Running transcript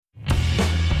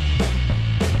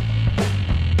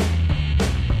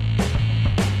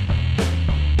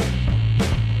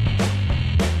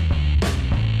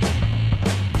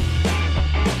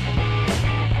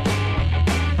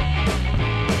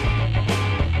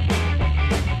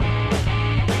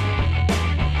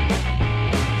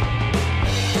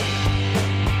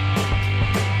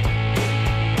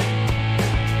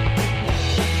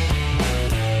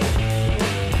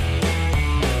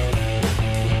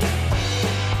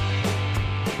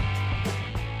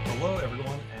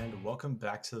welcome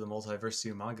back to the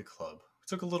Multiversity Manga Club. We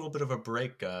took a little bit of a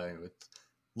break with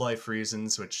life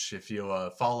reasons, which if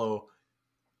you follow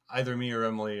either me or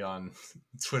Emily on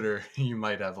Twitter, you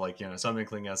might have some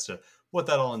inkling as to what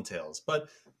that all entails. But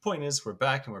point is, we're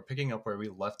back and we're picking up where we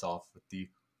left off with the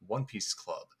One Piece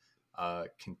Club,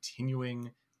 continuing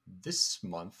this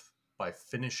month by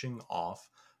finishing off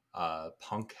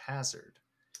Punk Hazard.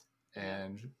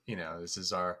 And, this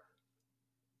is our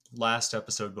last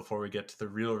episode before we get to the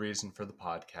real reason for the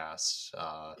podcast.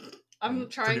 I'm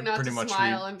trying not to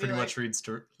smile and be pretty much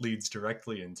leads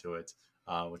directly into it,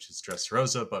 which is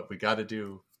Dressrosa, but we got to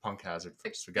do Punk Hazard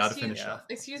first. We got to finish off.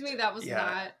 Excuse me, that was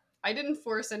not... I didn't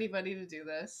force anybody to do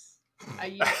this.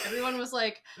 Everyone was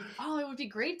like, oh, it would be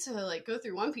great to go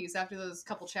through One Piece after those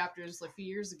couple chapters a few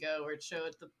years ago where it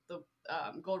showed the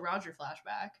Gold Roger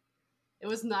flashback. It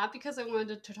was not because I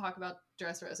wanted to talk about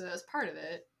Dressrosa as part of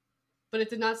it, but it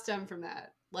did not stem from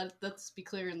that. Let's be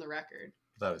clear in the record.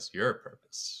 That was your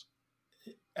purpose.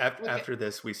 After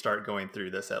this, we start going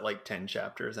through this at 10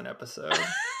 chapters an episode.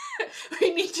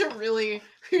 we need to really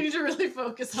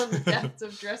focus on the depths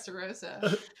of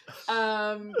Dressrosa.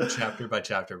 Chapter by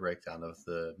chapter breakdown of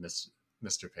the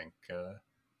Mr. Pink,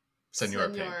 Senor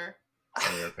Pink.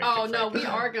 Senor Pink. Oh no, we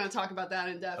are going to talk about that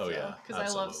in depth. Oh yeah, because I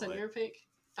love Senor Pink.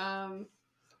 I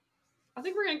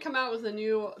think we're going to come out with a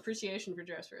new appreciation for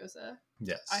Dressrosa.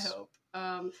 Yes. I hope.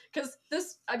 Because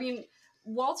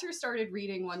Walter started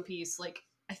reading One Piece,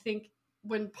 I think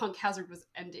when Punk Hazard was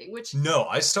ending, which... No,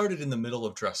 I started in the middle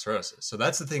of Dressrosa. So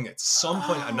that's the thing. At some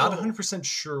point, I'm not 100%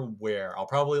 sure where. I'll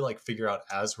probably figure out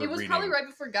as we're reading. It was probably right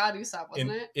before God Usopp,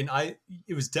 wasn't it?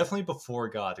 It was definitely before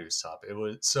God Usopp. It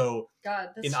was so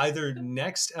in either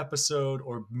next episode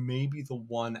or maybe the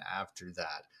one after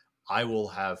that, I will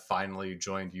have finally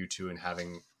joined you two in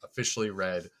having officially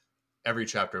read every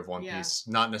chapter of One Piece,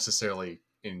 not necessarily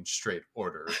in straight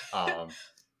order.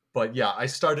 But yeah, I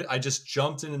just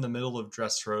jumped in the middle of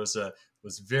Dressrosa,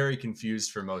 was very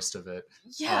confused for most of it.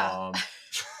 Yeah.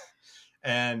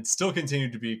 And still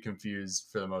continued to be confused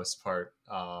for the most part.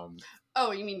 Oh,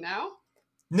 you mean now?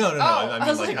 No. I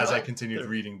mean, as I continued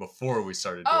reading before we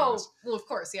started doing this. Well, of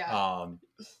course, yeah.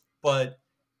 But,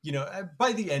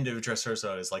 by the end of Dressrosa,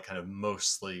 I was kind of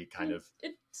mostly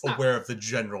aware of the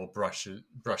general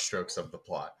brushstrokes of the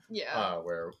plot. Yeah.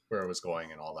 Where it was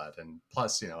going and all that. And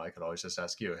plus, I could always just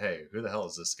ask you, hey, who the hell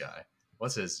is this guy?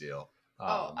 What's his deal?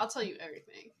 I'll tell you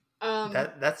everything.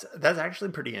 That's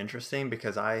actually pretty interesting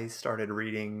because I started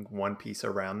reading One Piece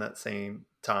around that same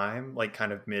time,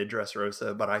 kind of mid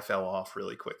Dressrosa, but I fell off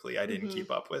really quickly. I didn't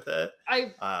keep up with it.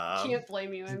 I can't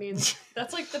blame you. I mean,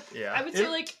 that's I would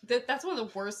say that's one of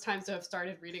the worst times to have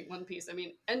started reading One Piece. I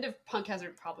mean, end of Punk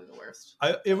Hazard probably the worst.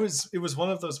 It was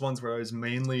one of those ones where I was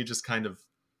mainly just kind of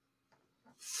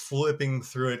flipping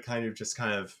through it, how you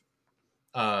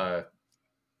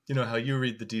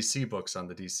read the DC books on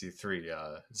the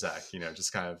DC3, Zach,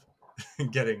 just kind of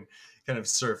getting kind of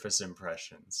surface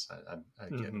impressions. I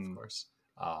get, of course.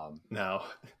 No,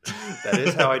 that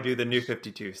is how I do the New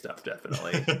 52 stuff,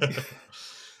 definitely.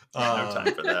 No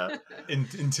time for that.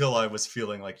 Until I was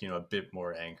feeling a bit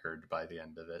more anchored by the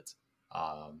end of it.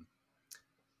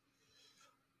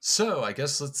 So I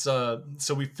guess let's, so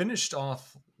we finished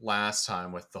off last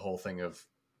time with the whole thing of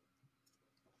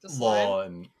law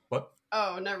and what?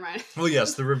 Oh, never mind. Well,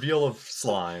 yes, the reveal of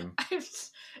slime.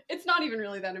 It's not even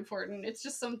really that important. It's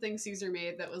just something Caesar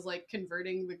made that was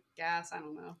converting the gas. I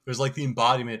don't know. It was the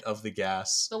embodiment of the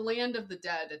gas. The Land of the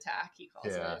Dead attack, he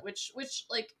calls it, which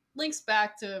links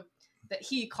back to that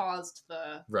he caused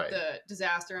the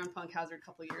disaster on Punk Hazard a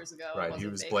couple years ago. Right, he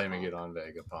was blaming it on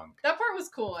Vegapunk. That part was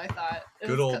cool, I thought.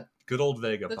 Good old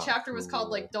Vegapunk. The chapter was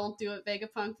called "Don't Do It,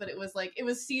 Vegapunk," but it was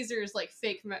Caesar's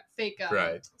fake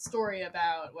story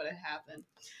about what had happened.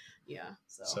 Yeah.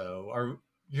 So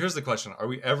here's the question: are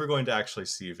we ever going to actually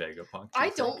see Vegapunk? I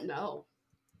don't know.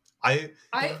 There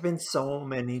have been so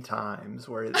many times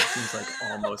where it seems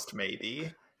almost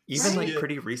maybe. Even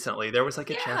pretty recently, there was a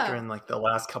chapter in the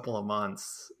last couple of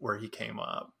months where he came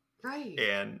up, right?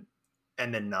 And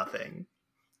then nothing.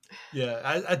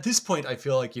 Yeah, at this point, I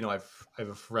feel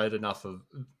I've read enough of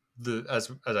as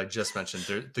I just mentioned,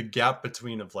 the gap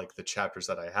between the chapters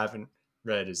that I haven't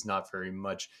read is not very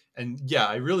much, and yeah,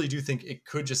 I really do think it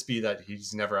could just be that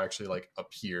he's never actually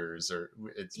appears, or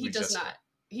he does not.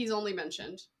 He's only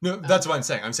mentioned. No, that's what I'm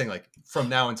saying. I'm saying from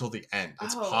now until the end,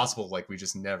 it's possible we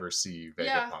just never see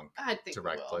Vegapunk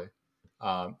directly.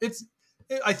 I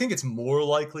think it's more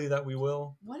likely that we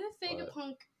will. What if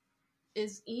Vegapunk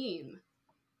is Eam?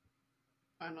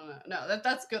 I don't know. No,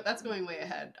 that's going way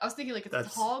ahead. I was thinking it's a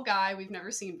tall guy we've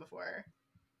never seen before.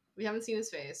 We haven't seen his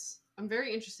face. I'm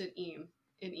very interested in Eam.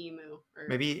 an emu. Or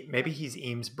Maybe he's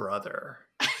Eames' brother.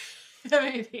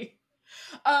 Maybe.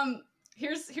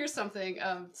 Here's something.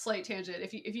 Slight tangent.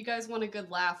 If you guys want a good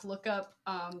laugh, look up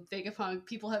Vegapunk.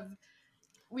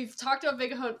 We've talked about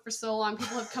Vegapunk for so long.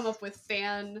 People have come up with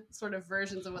fan sort of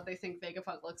versions of what they think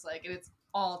Vegapunk looks like, and it's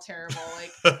all terrible.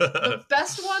 Like the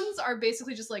best ones are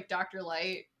basically just like Dr.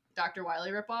 Light, Dr.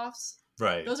 Wily ripoffs.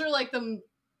 Right. Those are like the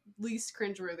least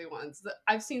cringeworthy ones.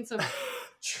 I've seen some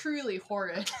truly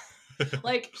horrid,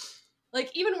 like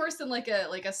even worse than like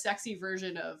a sexy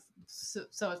version of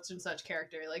such and such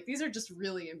character. Like these are just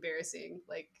really embarrassing.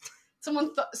 Like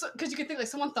someone thought, because you could think like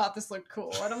someone thought this looked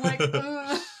cool, and I'm like,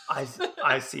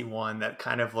 I see one that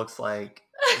kind of looks like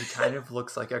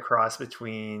a cross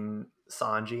between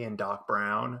Sanji and Doc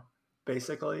Brown,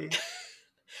 basically.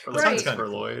 Or like Right. Christopher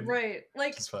Lloyd. Right.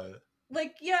 Like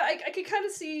yeah, I could kind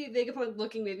of see Vegapunk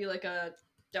looking maybe like a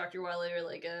Dr. Wily or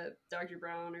like a Dr.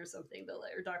 Brown or something, but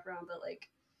like, or Doc Brown, but like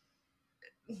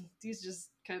these just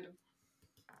kind of.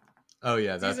 Oh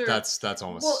yeah, that's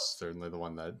almost certainly the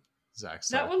one that Zach's.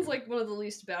 That one's like one of the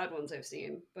least bad ones I've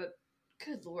seen, but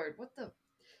good lord, what the.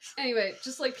 Anyway,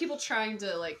 just like people trying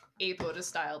to like ape Oda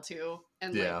style too,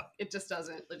 and like it just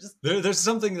doesn't. Like, just there's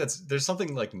something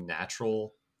like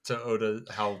natural to Oda,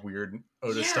 how weird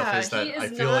Oda stuff is that I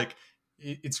feel like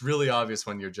it's really obvious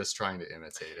when you're just trying to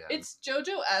imitate him. It's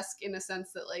JoJo-esque in a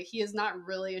sense that like he is not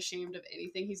really ashamed of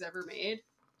anything he's ever made.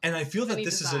 And I feel that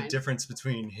this is a difference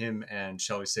between him and,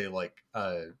 shall we say, like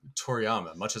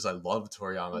Toriyama. Much as I love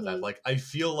Toriyama, that like I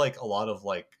feel like a lot of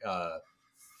like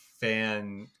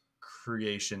fan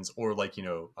creations or like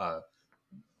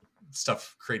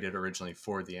stuff created originally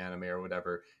for the anime or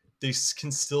whatever, they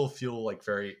can still feel like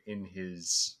very in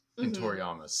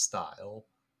Toriyama's style.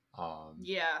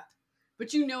 Yeah,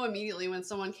 but immediately when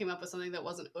someone came up with something that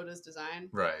wasn't Oda's design,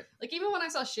 right? Like even when I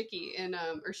saw Shiki in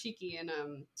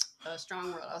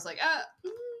Strong World, I was like, I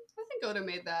think Oda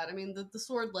made that. I mean, the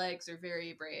sword legs are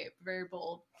very brave, very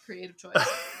bold, creative choice.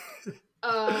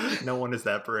 No one is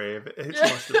that brave. It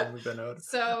must have only been Oda.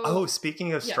 So,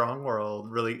 speaking of Strong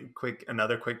World, really quick,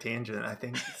 another quick tangent. I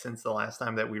think since the last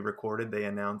time that we recorded, they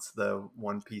announced the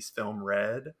One Piece film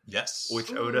Red. Yes,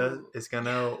 which Oda is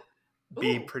gonna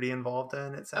be pretty involved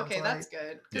in. It sounds okay, that's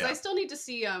good because I still need to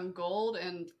see Gold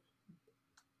and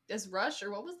is Rush, or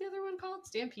what was the other one called?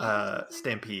 Stampede.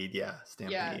 Stampede. Yeah.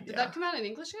 Did that come out in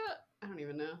English yet? I don't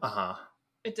even know.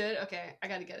 It did. Okay, I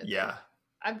got to get it. Yeah. Then.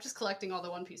 I'm just collecting all the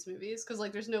One Piece movies because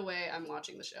like there's no way I'm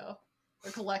watching the show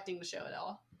or collecting the show at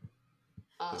all.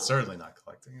 Certainly not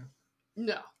collecting it.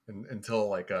 No. Until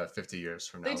like 50 years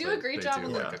from now. They do a great job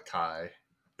with like a Kai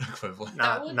equivalent.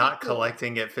 Not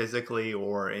collecting it physically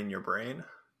or in your brain.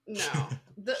 No.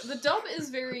 The dub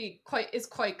is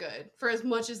quite good for as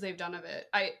much as they've done of it.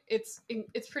 It's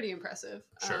pretty impressive.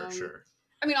 Sure.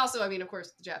 I mean, of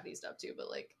course the Japanese dub too,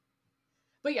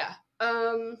 but yeah.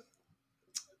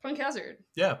 Punk Hazard.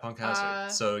 Yeah, Punk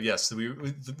Hazard. So yes, we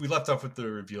left off with the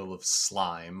reveal of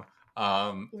Slime,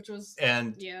 which was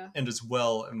and as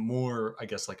well, and more, I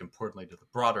guess, like importantly to the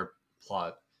broader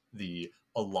plot, the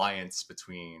alliance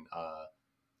between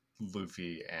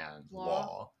Luffy and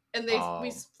Law. And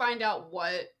we find out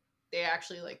what they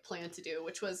actually like plan to do,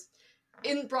 which was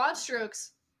in broad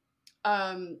strokes.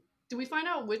 Do we find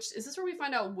out is this where we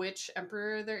find out which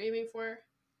emperor they're aiming for?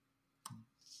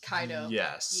 Kaido.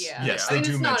 Yes. Yeah. Yes, they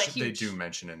do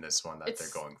mention in this one that they're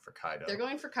going for Kaido. They're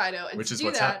going for Kaido, and which is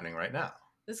what's happening right now.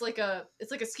 It's like a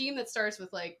scheme that starts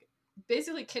with like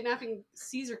basically kidnapping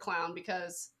Caesar Clown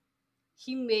because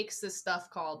he makes this stuff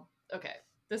called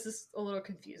this is a little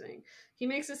confusing. He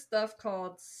makes this stuff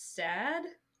called SAD,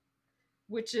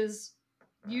 which is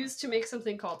used to make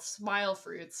something called smile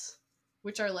fruits,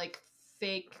 which are like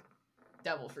fake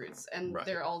devil fruits, and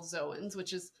they're all Zoans,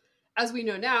 which is, as we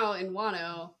know now in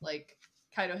Wano, like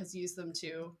Kaido has used them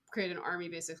to create an army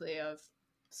basically of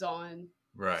Zoan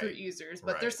fruit users.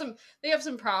 But they have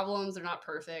some problems. They're not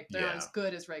perfect. They're not as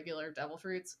good as regular devil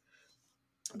fruits.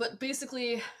 But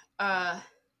basically, by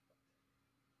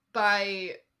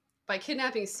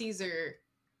kidnapping Caesar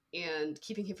and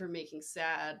keeping him from making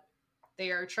SAD,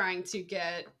 they are trying to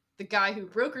get the guy who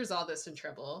brokers all this in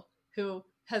trouble, who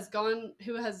has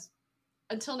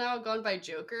until now gone by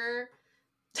Joker,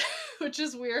 which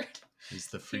is weird. He's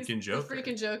the freaking Joker. The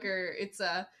freaking Joker. It's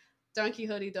Don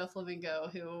Quixote del Flamingo,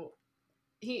 who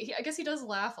he I guess he does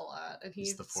laugh a lot, and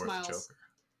he's the fourth smiles. Joker.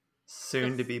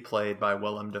 Soon to be played by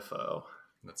Willem Dafoe.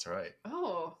 That's right.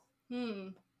 Oh.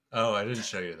 Oh, I didn't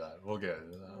show you that. We'll get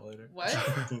into that later. What?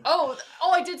 oh,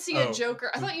 I did see a Joker.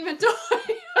 I thought you meant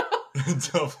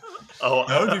Oh,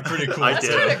 that would be pretty cool.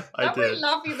 That might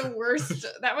not be the worst.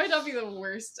 That might not be the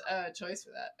worst choice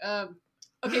for that.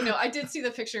 Okay, no, I did see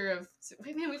the picture of.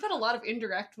 Wait, man, we've had a lot of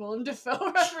indirect Willem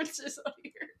Dafoe references on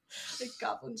here. Like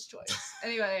Goblin's Choice.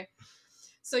 Anyway,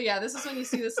 so yeah, this is when you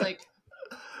see this like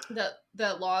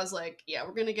that Law is like, yeah,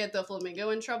 we're gonna get the Flamingo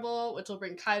in trouble, which will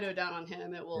bring Kaido down on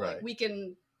him. It will like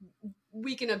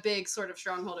weaken a big sort of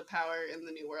stronghold of power in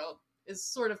the New World. Is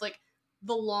sort of like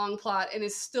the long plot and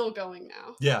is still going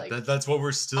now. Yeah, like, that's what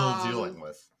we're still dealing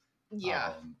with.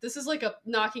 Yeah, this is like a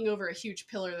knocking over a huge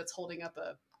pillar that's holding up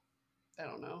a, I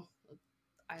don't know,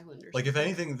 island or like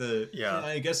something. If anything,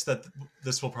 I guess that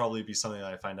this will probably be something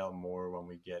that I find out more when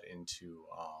we get into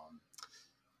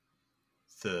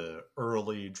the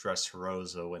early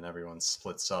Dressrosa, when everyone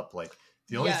splits up. Like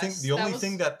the only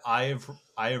thing that I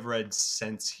have read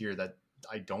since here that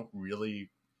I don't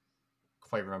really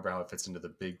quite remember how it fits into the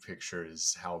big picture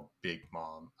is how Big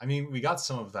Mom. I mean, we got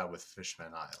some of that with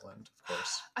Fishman Island, of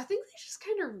course. I think they just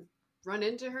kind of run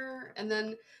into her, and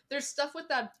then there's stuff with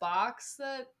that box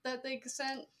that they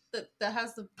sent that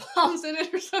has the bombs in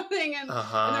it or something, and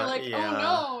they're like, oh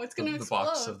no, it's gonna explode. The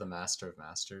box of the Master of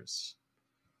Masters.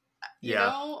 You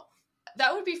know,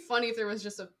 that would be funny if there was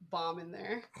just a bomb in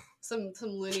there, some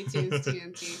Looney Tunes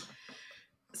TNT.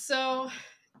 So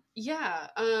yeah,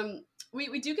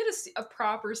 we do get a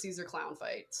proper Caesar clown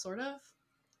fight, sort of.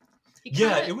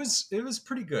 It was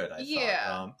pretty good. I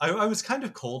thought. I was kind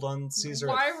of cold on Caesar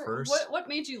at first. What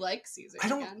made you like Caesar?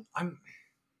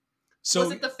 So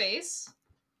was it the face?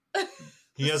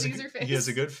 He has a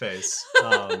good face.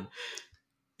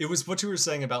 It was what you were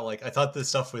saying about like I thought the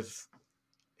stuff with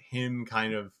him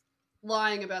kind of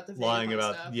lying about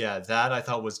stuff. Yeah, that I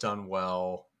thought was done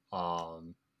well.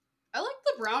 I like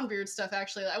the Brownbeard stuff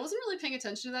actually. I wasn't really paying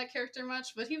attention to that character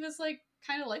much, but he was like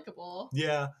kind of likable.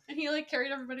 Yeah, and he like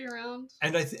carried everybody around.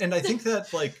 And I think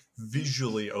that like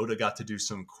visually, Oda got to do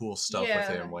some cool stuff with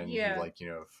him when he like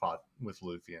fought with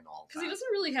Luffy and all. Because he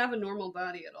doesn't really have a normal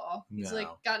body at all. He's like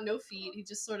got no feet. He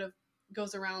just sort of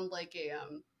goes around like a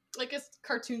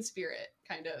cartoon spirit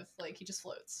kind of like he just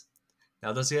floats.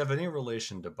 Now, does he have any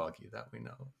relation to Buggy that we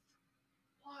know of?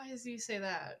 Why does he say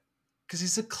that? Because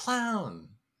he's a clown.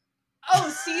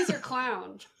 Oh, Caesar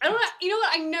Clown. You know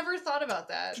what? I never thought about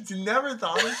that. You never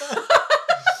thought of that?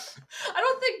 I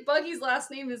don't think Buggy's last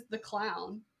name is the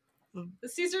Clown. The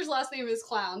Caesar's last name is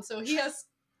Clown, so he has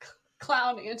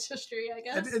clown ancestry, I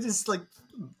guess. It is like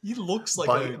he looks like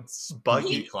a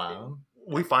Buggy clown.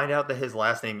 We find out that his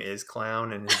last name is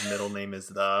Clown and his middle name is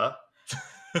the.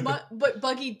 But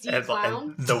Buggy D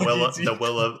Clown. And the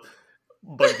Willow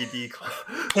Buggy D Clown.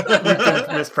 We've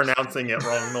been mispronouncing it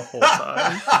wrong the whole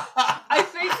time.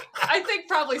 I think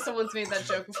probably someone's made that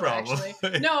joke before. Actually,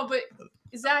 no, but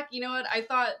Zach, you know what? I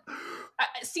thought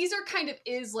Caesar kind of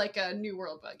is like a New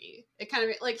World Buggy. It kind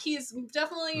of like he's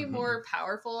definitely more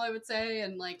powerful, I would say,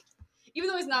 and like even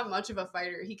though he's not much of a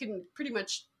fighter, he can pretty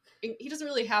much. He doesn't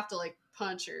really have to like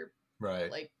punch or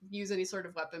like use any sort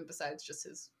of weapon besides just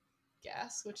his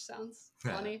gas, which sounds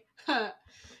funny.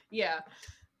 Yeah.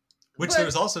 Which there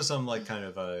was also some like kind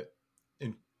of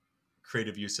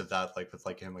creative use of that, like with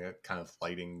like him like, kind of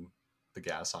lighting the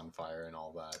gas on fire and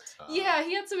all that. Yeah,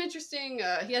 he had some interesting.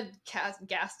 He had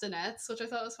gastanets, which I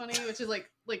thought was funny. Which is like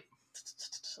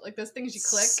those things you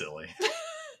click. Silly.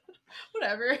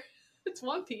 Whatever. It's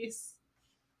One Piece.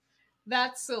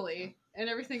 That's silly, and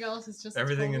everything else is just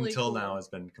everything totally until cool. now has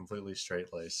been completely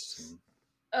straight laced and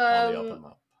on the up and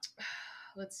up.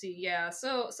 Let's see. Yeah.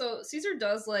 So Caesar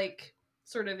does like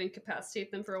sort of incapacitate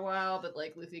them for a while, but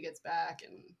like Luffy gets back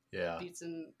and beats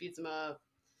him up.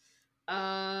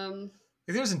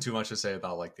 There isn't too much to say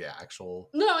about like the actual.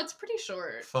 No, it's pretty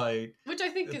short fight, which I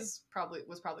think was probably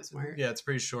smart. Yeah, it's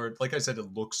pretty short. Like I said,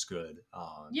 it looks good.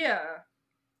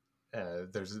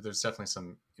 There's definitely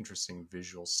some interesting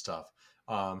visual stuff.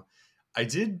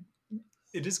 It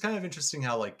is kind of interesting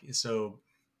how like so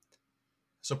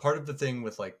part of the thing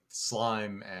with like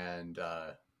slime and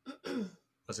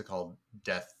what's it called?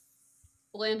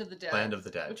 Land of the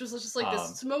Dead. Which was just like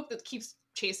this smoke that keeps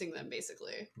chasing them,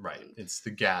 basically. Right. It's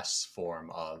the gas form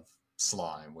of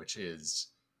slime, which is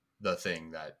the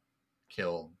thing that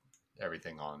killed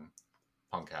everything on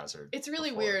Punk Hazard. It's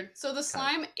really weird. So the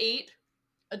slime ate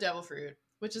a devil fruit,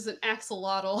 which is an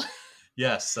axolotl.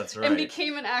 Yes, that's right. And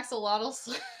became an axolotl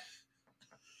slime.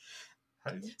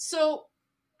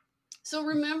 So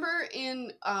remember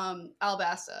in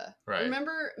Alabasta,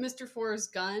 remember Mr. Four's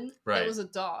gun? Right. That was a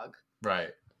dog. Right.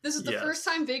 This is the first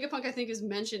time Vegapunk, I think, is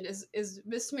mentioned is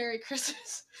Miss Merry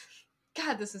Christmas.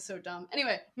 God, this is so dumb.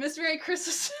 Anyway, Miss Merry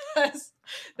Christmas says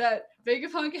that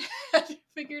Vegapunk had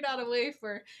figured out a way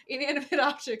for inanimate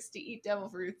objects to eat devil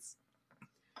fruits.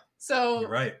 So you're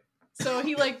right. So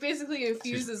he like basically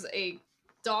infuses a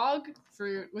dog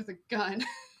fruit with a gun.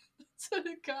 So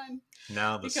the gun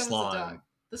Now the becomes a slime. dog.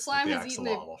 The slime the has eaten a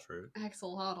axolotl fruit.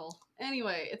 axolotl.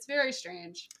 Anyway, it's very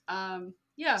strange.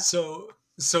 Yeah. So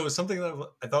something that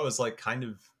I thought was like kind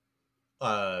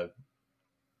of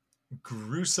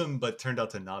gruesome, but turned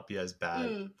out to not be as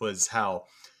bad was how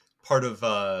part of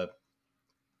I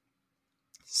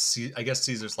guess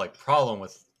Caesar's like problem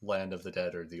with Land of the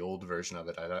Dead, or the old version of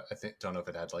it. I don't know if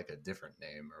it had like a different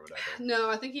name or whatever. No,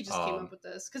 I think he just came up with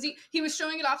this because he was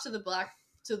showing it off to the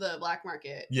black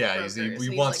market. Yeah, he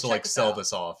wants to like sell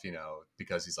this off,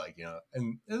 because he's like,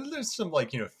 and there's some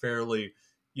like fairly,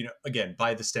 again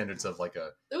by the standards of like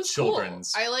a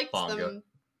children's cool. I liked manga. them.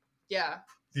 Yeah.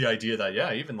 The idea that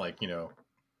even like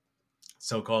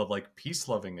so-called like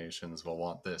peace-loving nations will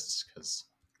want this because.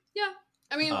 Yeah.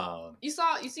 I mean, you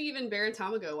see even Baron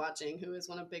Tamago watching, who is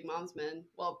one of Big Mom's men.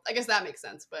 Well, I guess that makes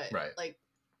sense, but like,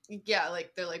 yeah,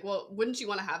 like they're like, well, wouldn't you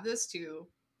want to have this to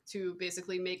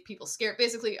basically make people scared?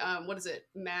 Basically, what is it?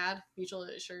 MAD, mutual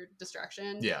assured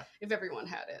destruction. Yeah. If everyone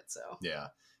had it, so. Yeah.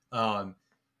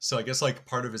 So I guess like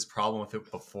part of his problem with it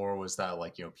before was that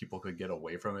like people could get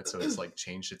away from it, so it's like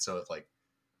changed it so it like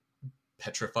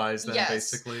petrifies them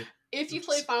basically. If you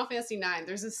play Final Fantasy IX,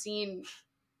 there's a scene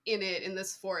in it in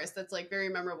this forest that's like very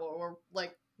memorable, where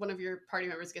like one of your party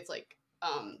members gets like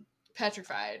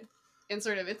petrified, and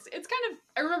sort of it's kind of,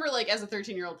 I remember like as a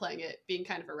 13-year-old playing it being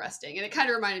kind of arresting, and it kind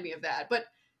of reminded me of that, but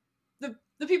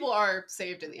the people are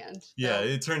saved in the end. Yeah,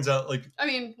 it turns out like, I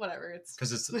mean, whatever, it's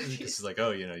because it's like, oh,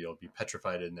 you'll be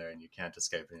petrified in there and you can't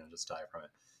escape and you'll just die from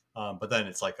it. But then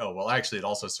it's like, oh well, actually it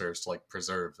also serves to like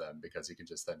preserve them, because you can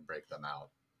just then break them out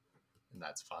and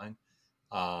that's fine.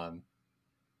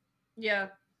 Yeah.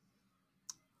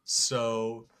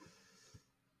 So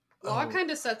Law kind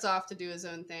of sets off to do his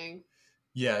own thing.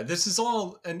 Yeah, this is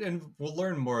all, and we'll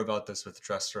learn more about this with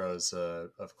Dressrosa,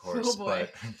 of course. Oh boy.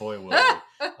 But boy, will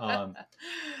we.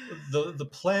 The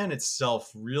plan itself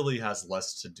really has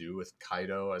less to do with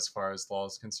Kaido as far as Law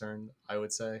is concerned, I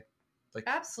would say. Like,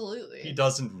 absolutely, he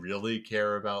doesn't really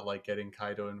care about like getting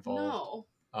Kaido involved.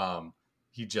 No.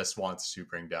 He just wants to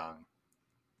bring down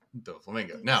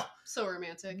Doflamingo. Now, so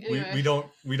romantic. Anyway. we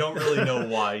don't really know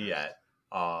why yet.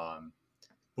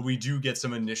 But we do get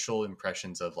some initial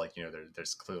impressions of like,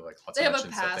 there's clearly like lots of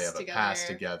mentions that they have a past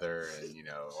together,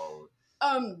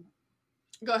 and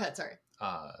go ahead, sorry.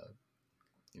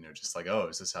 Just like, oh,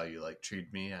 is this how you like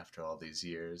treat me after all these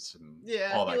years? And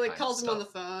yeah, all that he like kind calls of him on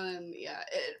stuff. the phone, and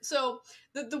so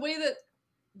the way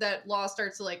that Law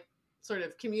starts to like sort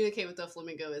of communicate with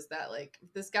Doflamingo is that like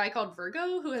this guy called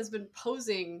Virgo, who has been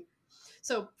posing.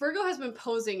 So Virgo has been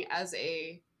posing as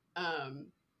a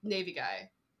Navy guy.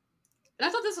 And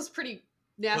I thought this was pretty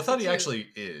nasty. Well, I thought he actually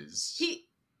is. He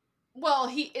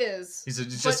is. He's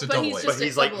just a double agent.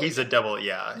 But he's a double,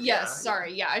 yeah. Yes,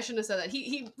 sorry. Yeah, I shouldn't have said that.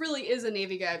 He really is a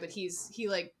Navy guy, but he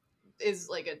like is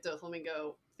like a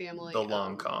Doflamingo family. The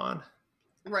long con.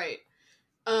 Right.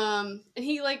 And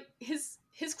he like his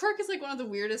quirk is like one of the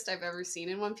weirdest I've ever seen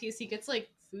in One Piece. He gets like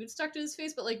food stuck to his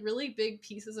face, but like really big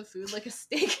pieces of food, like a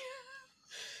steak.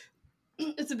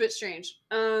 It's a bit strange.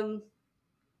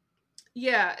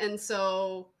 Yeah, and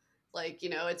so like,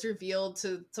 it's revealed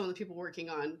to some of the people working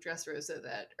on Dressrosa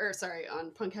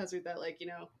on Punk Hazard that like,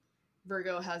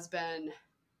 Virgo has been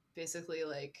basically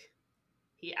like,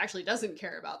 he actually doesn't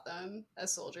care about them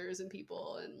as soldiers and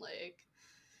people, and like,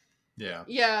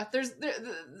 yeah, there's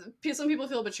some people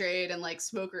feel betrayed, and like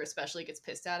Smoker especially gets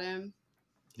pissed at him.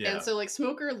 Yeah. And so like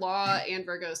Smoker, Law, and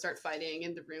Virgo start fighting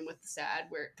in the room with the Sad,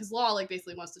 because Law like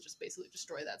basically wants to just basically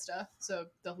destroy that stuff. So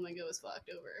Doflamingo is fucked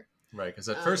over. Right, because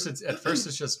at first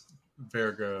it's just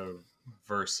Virgo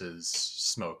versus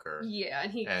Smoker. Yeah,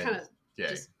 and he kind of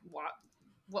just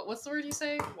what's the word you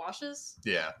say? Washes?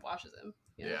 Yeah, washes him.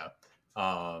 Yeah.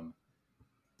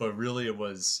 But really, it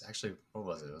was actually, what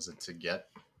was it? Was it to get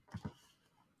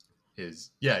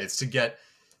his? Yeah, it's to get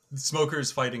Smoker's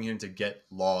fighting him to get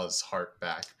Law's heart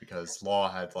back, because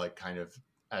Law had like kind of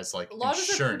as like Law insurance.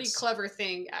 does a pretty clever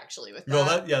thing actually with that.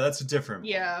 Well, that's a different.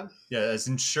 Yeah. Yeah, as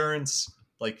insurance.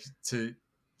 Like, to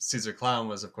Caesar Clown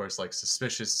was, of course, like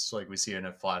suspicious, like we see in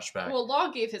a flashback. Well, Law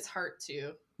gave his heart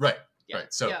to. Right,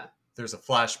 right. So there's a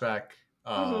flashback.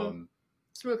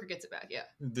 Smoker gets it back, yeah.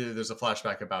 There's a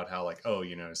flashback about how, like, oh,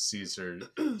 Caesar,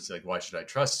 he's like, why should I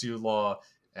trust you, Law?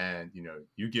 And,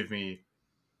 you give me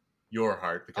your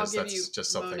heart, because that's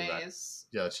just something Monet's.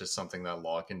 It's just something that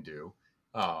Law can do.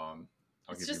 I'll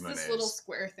it's give just you this little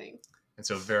square thing. And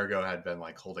so Virgo had been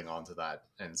like holding on to that.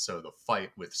 And so the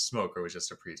fight with Smoker was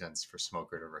just a pretense for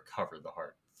Smoker to recover the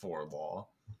heart for Law.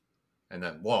 And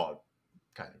then Law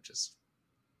kind of just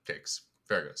takes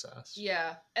Virgo's ass.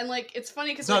 Yeah, and like it's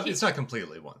funny because it's not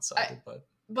completely one-sided,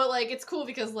 but like it's cool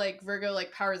because like Virgo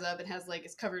like powers up and has like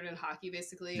is covered in hockey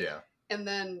basically. Yeah. And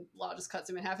then Law just cuts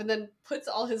him in half and then puts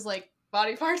all his like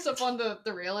body parts up on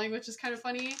the railing, which is kind of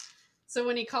funny. So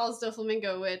when he calls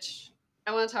Doflamingo, which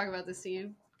I want to talk about this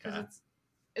scene because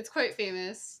it's quite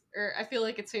famous, or I feel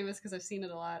like it's famous because I've seen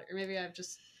it a lot, or maybe I've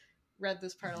just read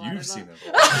this part a lot. You've seen it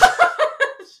a lot.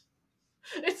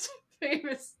 It's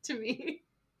famous to me.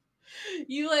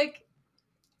 You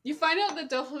find out that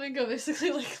Doflamingo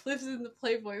basically like lives in the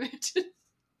Playboy Mansion.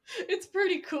 It's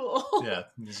pretty cool. Yeah,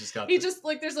 he's just got.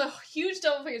 There's a huge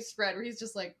double page spread where he's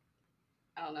just like,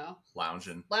 I don't know,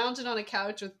 lounging on a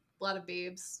couch with a lot of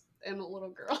babes and a little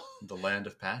girl. The land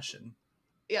of passion.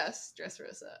 Yes,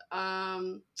 Dressrosa.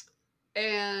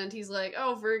 And he's like,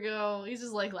 oh, Virgo. He's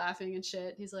just like laughing and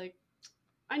shit. He's like,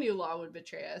 I knew Law would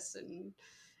betray us, and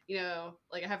you know,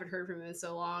 like I haven't heard from him in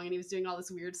so long, and he was doing all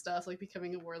this weird stuff, like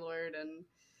becoming a warlord and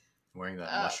wearing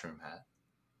that mushroom hat.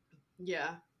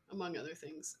 Yeah, among other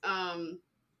things. And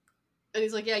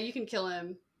he's like, yeah, you can kill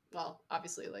him. Well,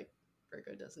 obviously, like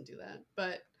Virgo doesn't do that,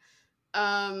 but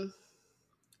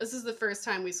this is the first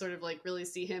time we sort of like really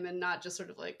see him, and not just sort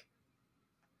of like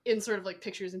in sort of like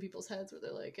pictures in people's heads where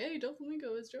they're like, hey,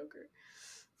 Doflamingo is Joker.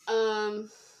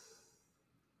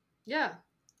 Yeah.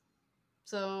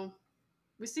 So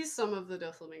we see some of the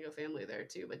Doflamingo family there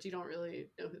too, but you don't really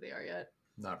know who they are yet.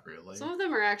 Not really. Some of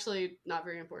them are actually not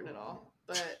very important at all.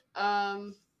 But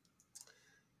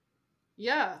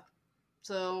yeah.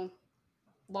 So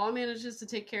Law manages to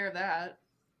take care of that.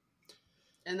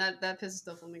 And that pisses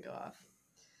Doflamingo off.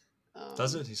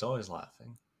 Does it? He's always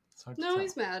laughing. No,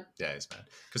 he's mad. Yeah, he's mad.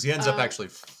 Because he ends up actually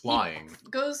flying.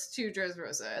 He goes to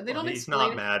Dressrosa. And they don't he's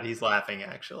not mad. He's laughing,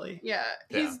 actually. Yeah,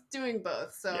 he's doing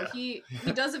both. So he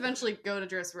does eventually go to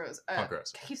Dressrosa. Punk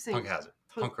Rosa. I keep saying Punk Hazard.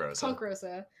 Punk Rosa. Punk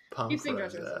Rosa. Punk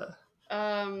Rosa.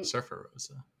 Surfer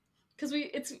Rosa. Because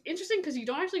it's interesting because you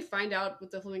don't actually find out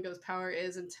what Doflamingo's power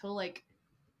is until like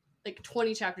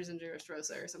 20 chapters into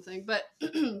Dressrosa or something. But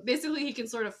basically he can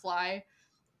sort of fly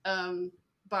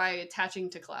by attaching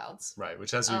to clouds. Right,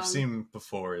 which as we've seen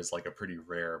before is like a pretty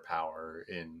rare power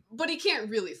in... But he can't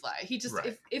really fly. He just,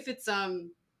 right.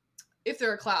 if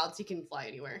there are clouds, he can fly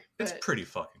anywhere. It's pretty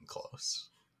fucking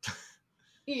close.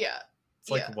 Yeah. It's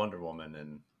like Wonder Woman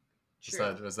and... Was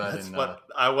that That's in... what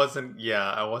I wasn't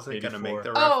going to make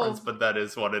the reference, but that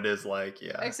is what it is like,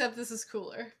 yeah. Except this is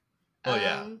cooler. Oh,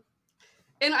 yeah.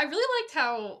 And I really liked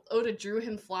how Oda drew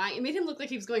him flying. It made him look like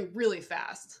he was going really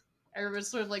fast. I remember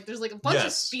sort of like there's like a bunch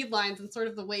of speed lines and sort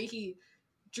of the way he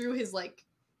drew his like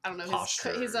I don't know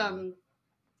his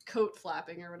coat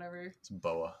flapping or whatever. It's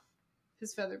boa.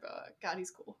 His feather boa. God,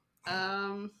 he's cool.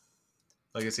 I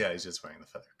guess he's just wearing the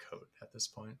feather coat at this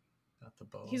point, not the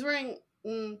boa. He's wearing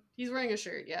a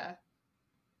shirt, yeah.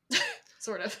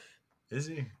 Sort of. Is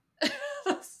he?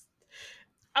 I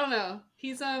don't know.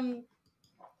 He's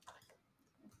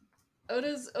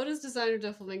Oda's designer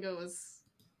Doflamingo was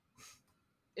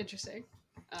interesting.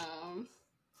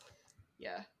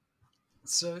 Yeah.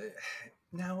 So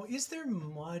now, is there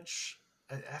much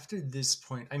after this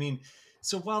point? I mean,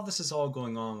 so while this is all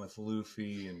going on with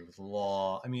Luffy and with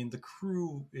Law, I mean, the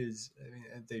crew is. I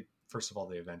mean, they first of all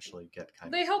they eventually get kind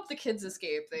of. They help the kids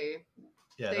escape. They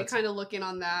kind of look in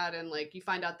on that, and like you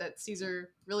find out that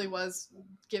Caesar really was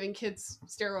giving kids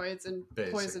steroids and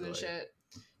poison and shit.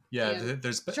 Yeah,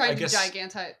 there's trying to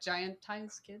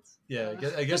giantize kids. Yeah,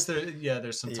 I guess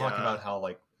there's some talk about how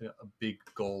like a big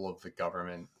goal of the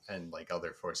government and like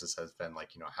other forces has been like,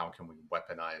 how can we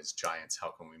weaponize giants?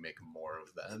 How can we make more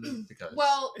of them? Because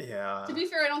to be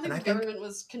fair, I don't think the government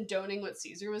was condoning what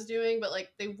Caesar was doing, but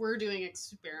like they were doing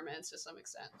experiments to some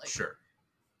extent. Like, sure.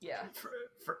 Yeah.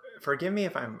 Forgive me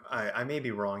if I may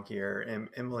be wrong here, and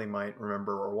Emily might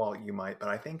remember, or Walt, you might, but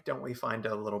I think don't we find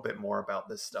a little bit more about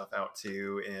this stuff out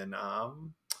too in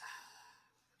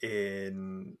Big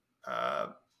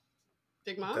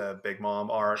Mom? The Big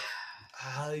Mom arc?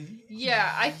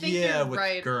 Yeah, I think you're with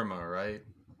right. Germa, right?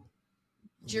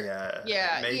 Yeah,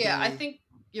 I think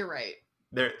you're right.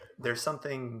 There's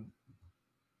something.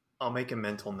 I'll make a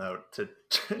mental note to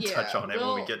touch on it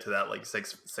when we get to that like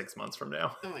six months from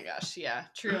now. Oh my gosh, yeah,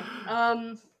 true.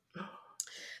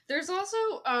 There's also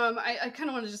I kind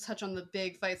of want to just touch on the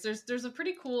big fights. There's a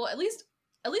pretty cool, at least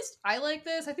I like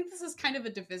this. I think this is kind of a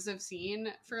divisive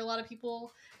scene for a lot of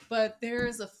people, but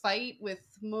there's a fight with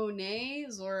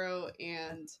Monet, Zoro,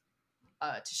 and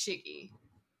Tashigi,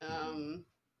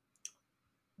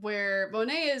 where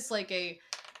Monet is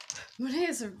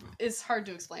is hard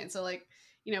to explain. So like,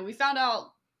 we found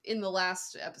out in the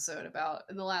last episode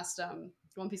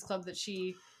One Piece Club that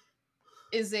she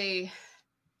is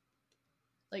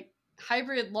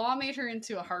hybrid. Law made her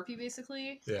into a harpy,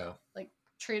 basically. Yeah. Like,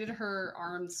 traded her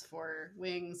arms for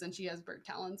wings, and she has bird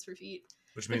talons for feet.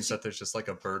 Which means that there's just like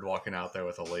a bird walking out there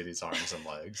with a lady's arms and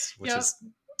legs, which is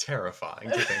terrifying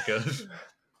to think of.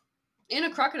 And a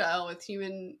crocodile with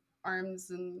human arms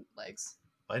and legs.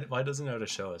 Why doesn't Oda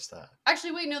show us that?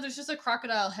 Actually, wait, no, there's just a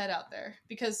crocodile head out there.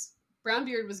 Because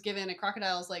Brownbeard was given a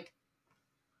crocodile's, like,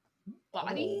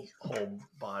 body? Whole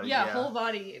body. Yeah, whole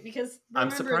body. Because I'm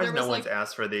surprised no one's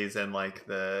asked for these in, like,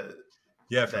 the...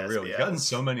 Yeah, for real. We've gotten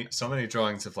so many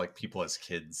drawings of like people as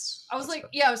kids. I was like,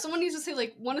 yeah, someone needs to say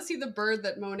like, want to see the bird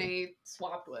that Monet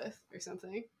swapped with or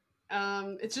something.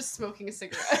 It's just smoking a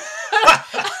cigarette.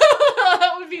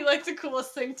 That would be like the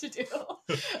coolest thing to do.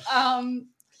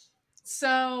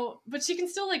 So, but she can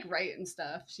still like write and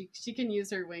stuff. She can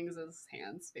use her wings as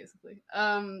hands, basically.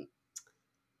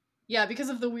 Yeah, because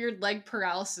of the weird leg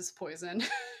paralysis poison.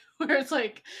 Where it's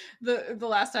like the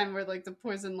last time where like the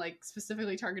poison like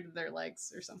specifically targeted their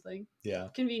legs or something. Yeah.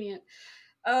 Convenient.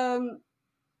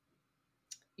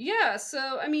 Yeah,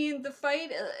 so I mean the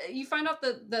fight, you find out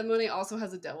that Monet also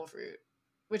has a devil fruit,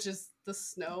 which is the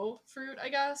snow fruit, I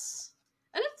guess.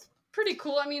 And it's pretty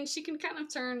cool. I mean, she can kind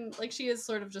of turn, like she is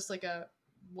sort of just like a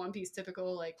One Piece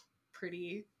typical like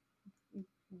pretty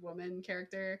woman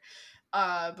character.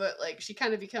 But like she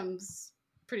kind of becomes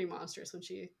pretty monstrous when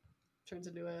she turns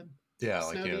into a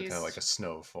like kind of like a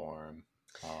snow form.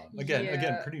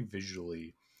 Again, pretty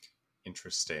visually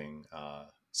interesting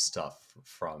stuff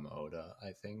from Oda.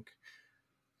 I think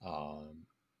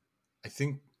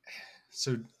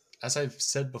so. As I've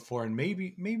said before, and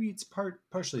maybe it's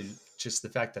partially just the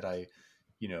fact that I,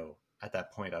 at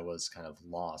that point I was kind of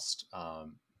lost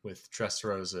with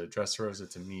Dressrosa. Dressrosa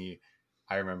to me,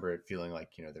 I remember it feeling like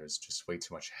there's just way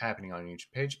too much happening on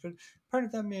each page. But part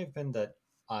of that may have been that.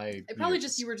 You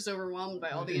were just overwhelmed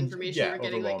by all the information you were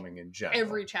getting, like in general.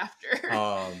 every chapter.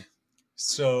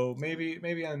 So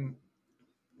maybe I'm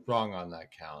wrong on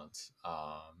that count.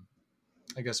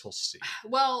 I guess we'll see.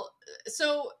 Well,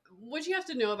 so what you have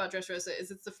to know about Dressrosa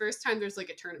is it's the first time there's like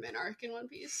a tournament arc in One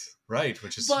Piece, right?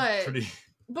 Which is pretty.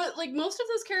 But like most of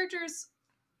those characters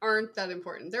aren't that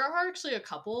important. There are actually a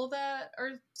couple that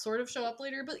are sort of show up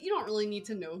later, but you don't really need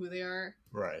to know who they are,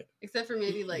 right? Except for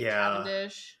maybe like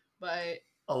Cavendish, but.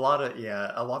 A lot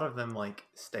of them like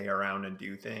stay around and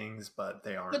do things, but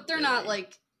they aren't. But they're not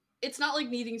like, it's not like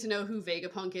needing to know who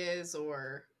Vegapunk is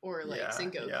or like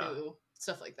Sengoku,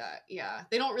 stuff like that. Yeah,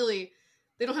 they don't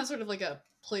have sort of like a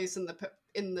place in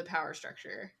the power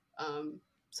structure,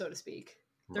 so to speak.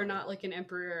 They're not like an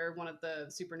emperor or one of the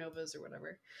supernovas or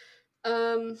whatever.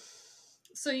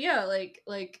 So yeah,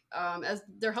 as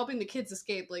they're helping the kids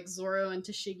escape, like Zoro and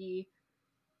Tashigi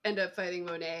end up fighting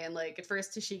Monet, and like at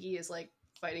first Tashigi is like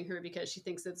fighting her because she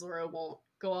thinks that Zoro won't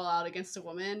go all out against a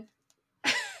woman.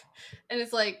 And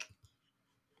it's like,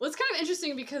 well, it's kind of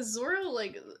interesting because Zoro,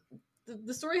 like,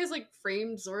 the story has like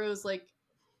framed Zoro's like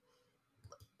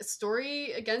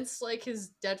story against like his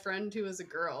dead friend who was a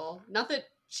girl. Not that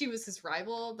she was his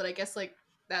rival, but I guess like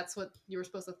that's what you were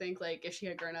supposed to think. Like if she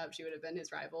had grown up, she would have been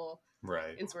his rival,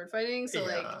 right? In sword fighting. So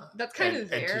like that's kind of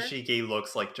there. And Tashigi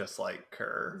looks like just like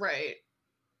her,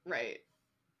 right?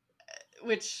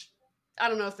 Which I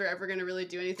don't know if they're ever going to really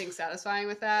do anything satisfying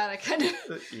with that. I kind of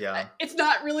it's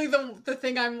not really the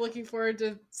thing I'm looking forward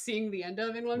to seeing the end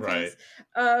of in One Piece.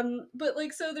 But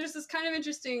like so there's this kind of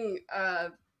interesting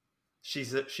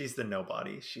she's the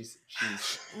nobody. She's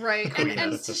right.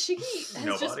 And Tashigi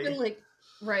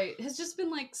has just been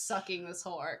like sucking this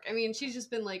whole arc. I mean, she's just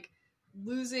been like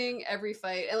losing every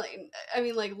fight, and like I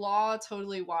mean like Law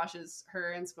totally washes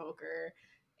her and Smoker,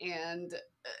 and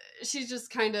she's just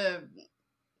kind of,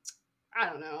 I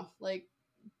don't know, like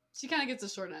she kind of gets a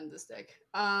short end of the stick.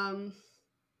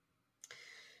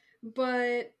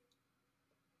 But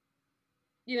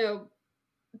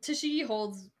Tashigi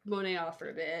holds Monet off for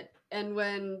a bit, and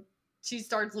when she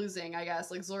starts losing, I guess,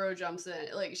 like Zoro jumps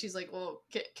in, like she's like, well,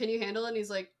 can you handle it? And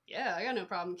he's like, yeah, I got no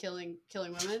problem killing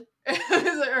women.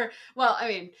 Well, I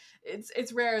mean,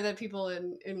 it's rare that people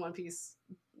in One Piece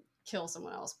kill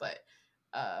someone else, but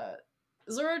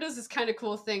Zoro does this kind of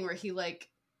cool thing where he like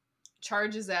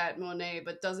charges at Monet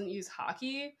but doesn't use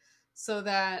Haki, so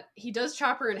that he does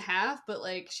chop her in half, but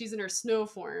like she's in her snow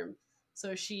form,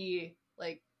 so she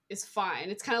like is fine.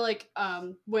 It's kind of like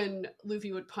when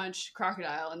Luffy would punch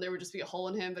Crocodile and there would just be a hole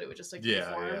in him, but it would just like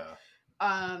reform.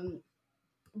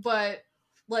 But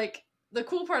like the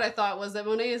cool part I thought was that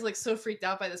Monet is like so freaked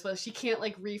out by this, but she can't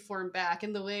like reform back,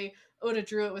 and the way Oda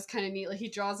drew it was kind of neat. Like he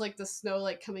draws like the snow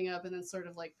like coming up and then sort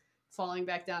of like falling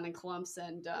back down in clumps,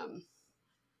 and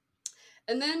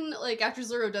then like after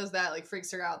Zoro does that, like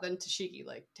freaks her out, then Tashigi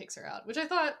like takes her out, which I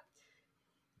thought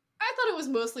thought it was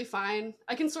mostly fine.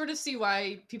 I can sort of see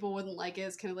why people wouldn't like it.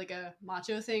 It's kind of like a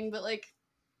macho thing, but like,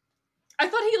 I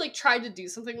thought he like tried to do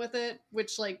something with it,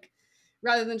 which like,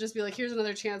 rather than just be like, here's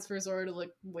another chance for Zoro to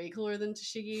look way cooler than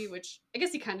Tashigi, which I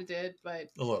guess he kind of did, but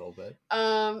a little bit.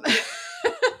 I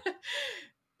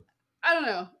don't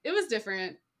know. It was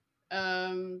different.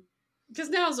 Because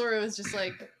now Zoro is just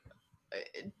like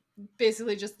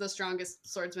basically just the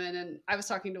strongest swordsman, and I was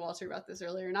talking to Walter about this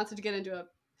earlier, not to get into a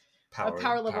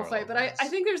power level fight, but I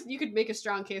think you could make a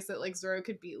strong case that like Zoro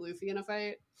could beat Luffy in a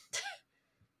fight.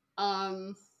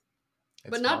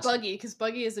 But not possible. Buggy, because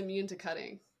Buggy is immune to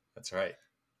cutting. That's right.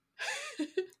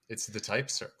 It's the type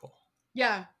circle.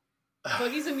 Yeah.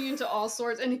 Buggy's immune to all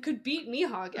swords, and it could beat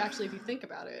Mihawk, actually, if you think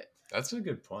about it. That's a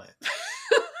good point.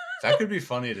 That could be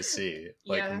funny to see.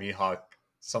 Like, Mihawk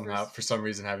somehow, for some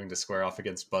reason, having to square off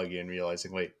against Buggy and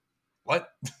realizing, wait,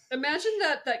 what? Imagine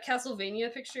that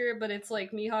Castlevania picture, but it's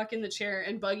like Mihawk in the chair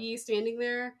and Buggy standing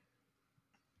there.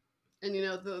 And, you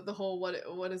know, the whole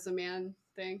what is a man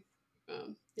thing.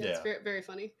 It's very, very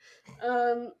funny.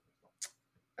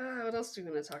 What else are we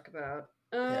going to talk about?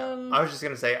 I was just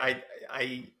going to say,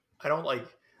 I don't like,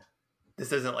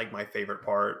 this isn't like my favorite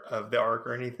part of the arc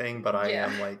or anything, but I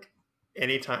am like,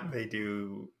 anytime they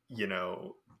do, you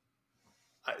know,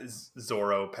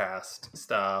 Zoro past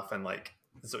stuff and like,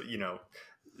 you know,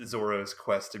 Zoro's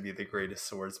quest to be the greatest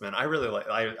swordsman, I really like,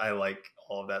 I like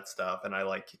all of that stuff. And I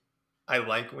like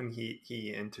when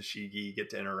he and Tashigi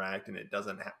get to interact, and it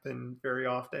doesn't happen very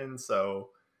often. So,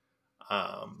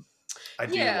 I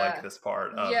do like this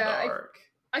part of the arc.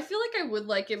 I feel like I would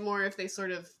like it more if they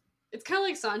sort of, it's kind of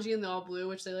like Sanji and the All Blue,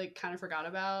 which they like kind of forgot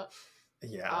about.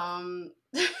 Yeah.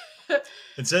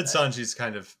 Instead, Sanji's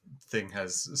kind of thing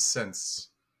has since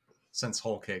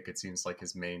Whole Cake, it seems like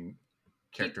his main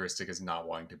characteristic is not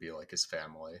wanting to be like his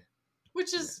family.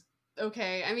 Which is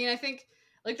okay. I mean, I think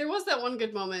like there was that one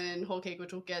good moment in Whole Cake,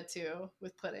 which we'll get to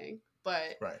with Pudding,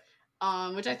 but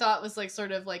which I thought was like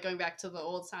sort of like going back to the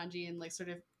old Sanji and like sort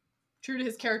of true to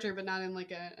his character, but not in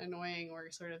like an annoying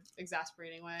or sort of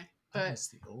exasperating way. But it's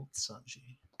the old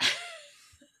Sanji.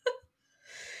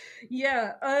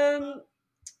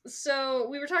 So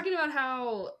we were talking about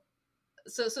how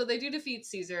so they do defeat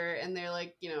Caesar, and they're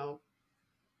like, you know,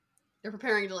 they're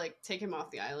preparing to like take him off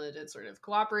the island and sort of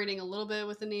cooperating a little bit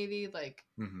with the Navy. Like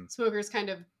Smoker's kind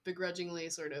of begrudgingly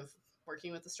sort of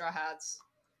working with the Straw Hats.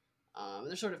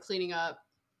 They're sort of cleaning up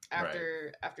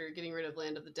after getting rid of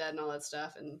Land of the Dead and all that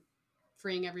stuff and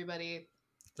freeing everybody.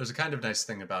 There's a kind of nice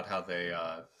thing about how they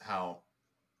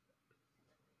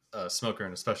Smoker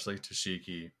and especially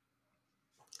Tashigi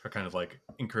are kind of like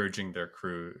encouraging their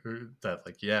crew that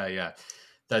like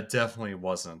that definitely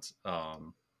wasn't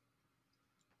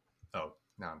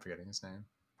now I'm forgetting his name.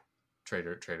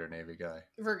 Trader Navy guy.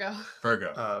 Virgo.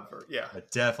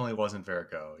 It definitely wasn't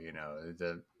Virgo,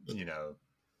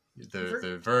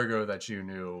 the Virgo that you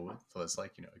knew was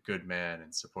like, you know, a good man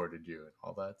and supported you and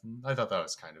all that. And I thought that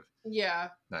was kind of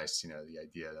nice, you know, the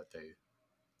idea that they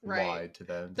lied to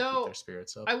them to keep their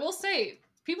spirits up. I will say,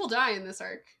 people die in this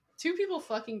arc. 2 people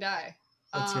fucking die.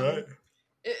 That's right.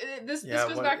 This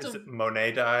goes back to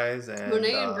Monet dies and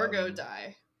Monet and Virgo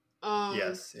die.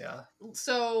 Yes, yeah.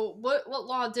 So what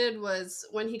Law did was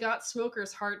when he got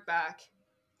Smoker's heart back,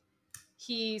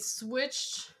 he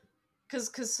switched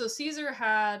because Caesar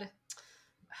had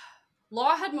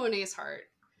Law had Monet's heart,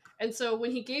 and so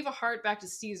when he gave a heart back to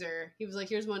Caesar, he was like,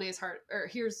 "Here's Monet's heart, or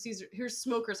here's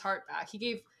Smoker's heart back."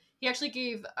 He actually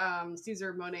gave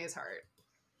Caesar Monet's heart,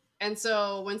 and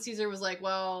so when Caesar was like,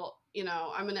 "Well, you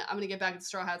know, I'm gonna get back at the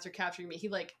Straw Hats, are capturing me," he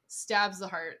like stabs the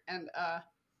heart and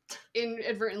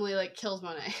inadvertently like kills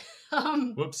Monet.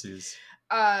 Whoopsies.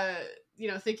 You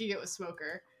know, thinking it was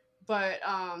Smoker, but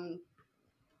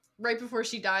right before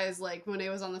she dies, like Monet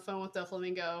was on the phone with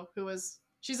Doflamingo,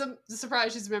 she's a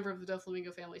member of the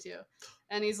Doflamingo family too,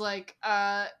 and he's like,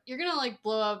 "You're gonna like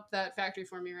blow up that factory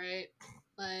for me, right?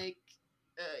 Like,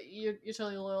 you're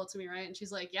totally loyal to me, right?" And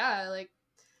she's like, "Yeah, like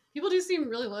people do seem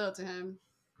really loyal to him."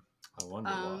 I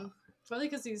wonder why. Probably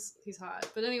because he's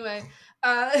hot. But anyway,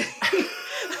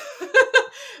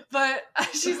 but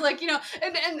she's like, you know,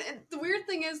 and the weird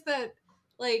thing is that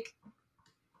like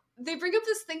they bring up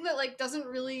this thing that like doesn't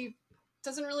really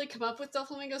come up with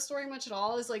Doflamingo's story much at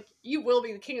all. Is like, you will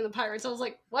be the king of the pirates. I was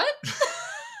like, what?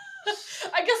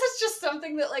 I guess it's just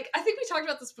something that like I think we talked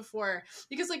about this before,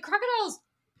 because like Crocodile's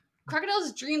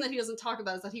dream that he doesn't talk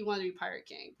about is that he wanted to be Pirate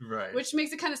King. Right. Which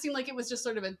makes it kind of seem like it was just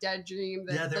sort of a dead dream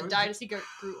that died as he grew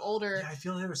older. Yeah, I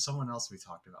feel there was someone else we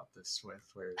talked about this with,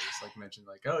 where it was like mentioned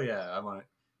like, oh yeah, I want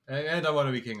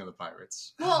to be king of the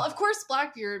pirates. Well, of course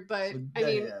Blackbeard, but I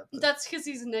mean, that's because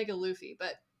he's Nega Luffy.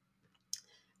 But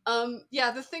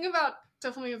Yeah, the thing about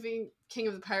Doflamingo being king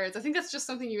of the pirates, I think that's just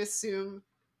something you assume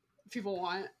people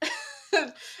want.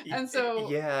 And so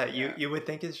yeah, you would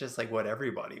think it's just like what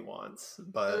everybody wants,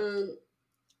 but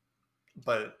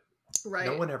right.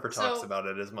 no one ever talks about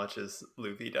it as much as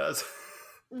Luffy does.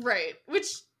 Right, which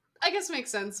I guess makes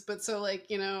sense, but so like,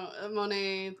 you know,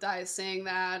 Monet dies saying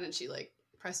that, and she like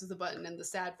presses the button and the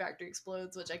sad factory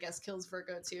explodes, which I guess kills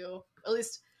Virgo too. At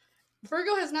least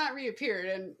Virgo has not reappeared,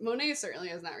 and Monet certainly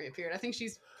has not reappeared. I think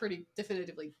she's pretty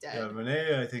definitively dead. Yeah,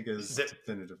 Monet I think is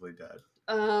definitively dead.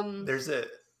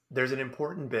 There's an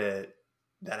important bit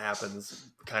that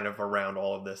happens kind of around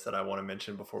all of this that I want to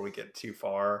mention before we get too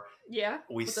far. Yeah.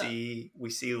 We see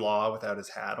Law without his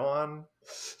hat on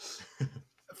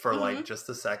for like just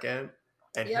a second,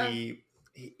 and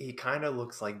he kind of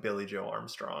looks like Billy Joe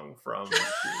Armstrong from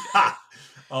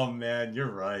Oh man, you're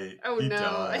right. Oh he no,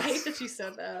 does. I hate that you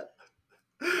said that.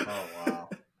 Oh wow.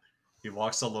 He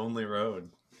walks a lonely road.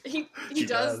 He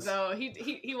does though.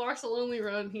 He walks a lonely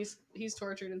road and he's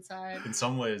tortured inside. In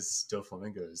some ways,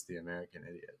 Doflamingo is the American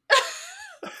idiot.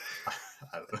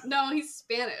 I don't know. No, he's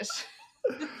Spanish.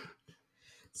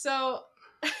 So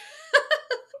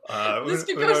this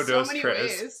could go so many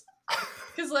ways.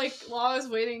 Because like Law is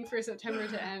waiting for September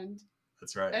to end.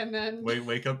 That's right. And then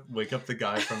wake up the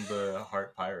guy from the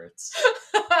Heart Pirates.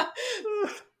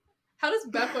 How does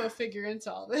Beppo figure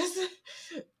into all this?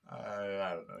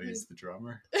 I don't know. He's the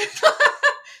drummer.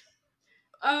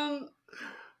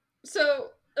 So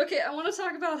okay, I want to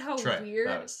talk about how weird.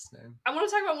 That was his name. I want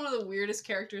to talk about one of the weirdest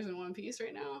characters in One Piece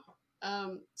right now.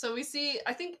 So we see.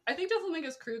 I think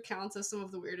Doflamingo's crew counts as some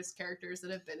of the weirdest characters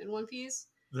that have been in One Piece.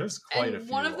 There's quite a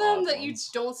few. One of them that you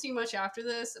don't see much after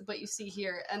this, but you see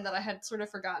here, and that I had sort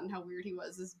of forgotten how weird he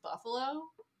was, is Buffalo.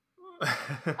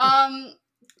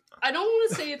 I don't want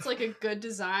to say it's like a good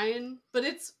design, but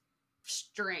it's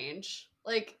strange.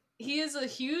 Like, he is a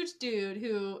huge dude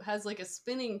who has like a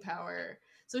spinning power,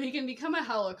 so he can become a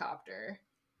helicopter.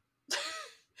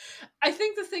 I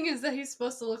think the thing is that he's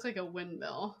supposed to look like a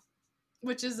windmill,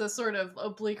 which is a sort of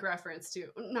oblique reference to,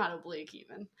 not oblique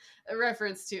even, a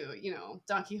reference to, you know,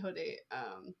 Don Quixote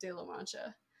de la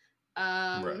Mancha.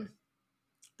 Right.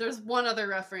 There's one other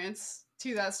reference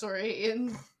to that story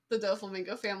in the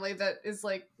Doflamingo family that is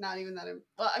like not even that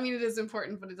well, I mean, it is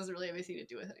important, but it doesn't really have anything to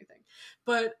do with anything.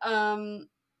 But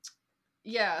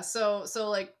yeah, so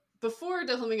like before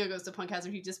Doflamingo goes to Punk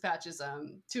Hazard, he dispatches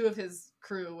two of his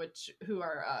crew, who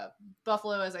are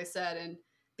Buffalo, as I said, and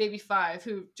Baby Five,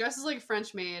 who dresses like a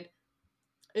French maid,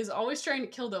 is always trying to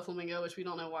kill Doflamingo, which we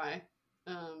don't know why.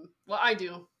 Well, I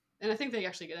do, and I think they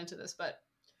actually get into this, but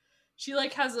she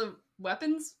like has a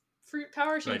weapons fruit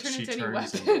power. She can turn into any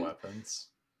weapon. Weapons.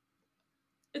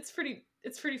 It's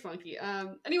pretty funky.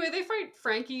 Anyway, they fight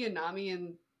Frankie and Nami,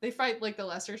 and they fight like the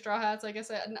lesser Straw Hats, like I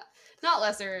said. Not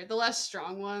lesser, the less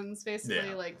strong ones, basically.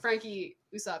 Yeah. Like Frankie,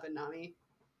 Usopp, and Nami.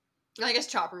 And I guess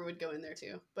Chopper would go in there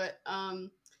too. But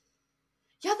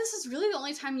yeah, this is really the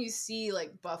only time you see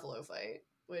like Buffalo fight,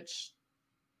 which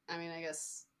I mean, I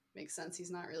guess makes sense.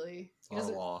 He's not really a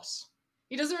loss.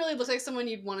 He doesn't really look like someone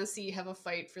you'd want to see have a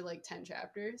fight for like 10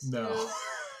 chapters. No.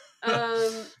 You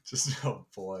know? Just oh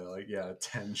boy, like yeah,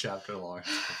 10 chapter long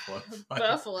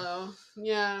Buffalo.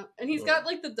 Yeah, and he's got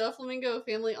like the Doflamingo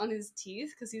family on his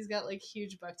teeth because he's got like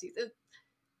huge buck teeth. It's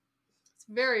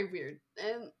very weird,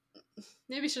 and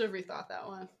maybe should have rethought that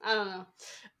one. I don't know.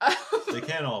 They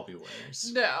can't all be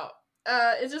winners. No.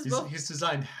 It's just he's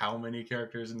designed how many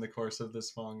characters in the course of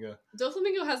this manga?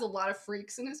 Doflamingo has a lot of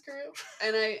freaks in his crew,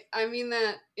 and I mean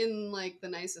that in like the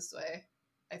nicest way.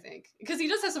 I think because he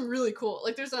does have some really cool,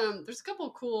 like there's a couple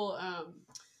of cool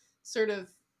sort of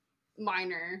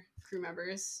minor crew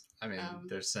members. I mean,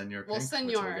 there's Senor Pink,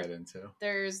 which we'll get into.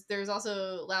 There's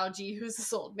also Lao Ji, who's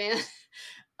this old man,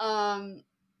 and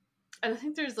I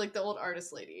think there's like the old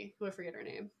artist lady who I forget her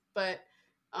name, but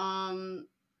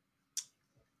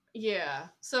yeah.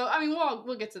 So I mean,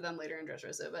 we'll get to them later in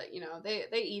Dressrosa, but you know they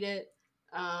eat it,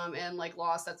 and like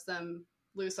Law sets them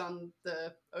loose on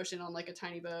the ocean on like a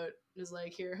tiny boat. Is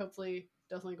like, here, hopefully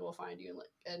Doflamingo will find you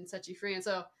and set you free. And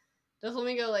so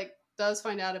Doflamingo like does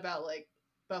find out about like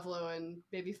Buffalo and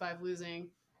Baby Five losing.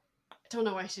 I don't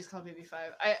know why she's called Baby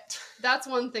Five. That's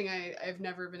one thing I've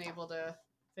never been able to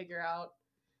figure out.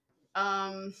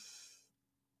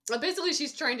 But basically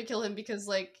she's trying to kill him because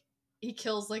like he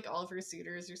kills like all of her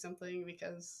suitors or something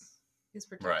because he's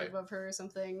protective of her or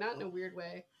something. Not in a weird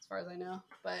way, as far as I know,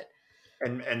 but.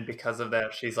 And because of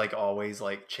that, she's like always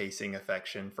like chasing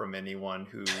affection from anyone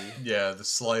who the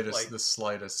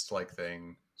slightest like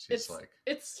thing. She's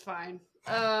it's fine.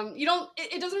 You don't.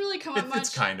 It doesn't really come up much.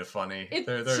 It's kind of funny.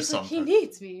 There's she's some. like, he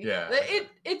needs me. Yeah.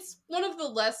 It's one of the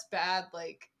less bad.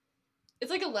 Like,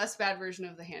 it's like a less bad version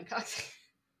of the Hancock thing.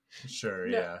 Sure.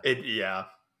 No. Yeah.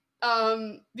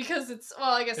 Because it's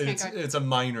I guess Hancock. It's a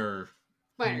more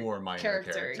minor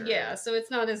character. Yeah. So it's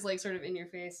not as like sort of in your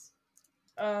face.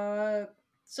 But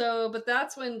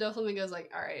that's when Doflamingo's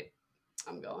like, all right,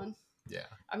 I'm going. Yeah.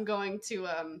 I'm going to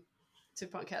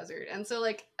Punk Hazard. And so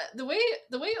like the way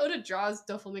Oda draws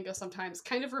Doflamingo sometimes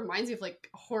kind of reminds me of like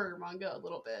horror manga a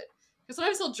little bit. Because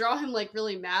sometimes he'll draw him like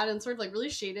really mad and sort of like really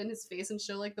shade in his face and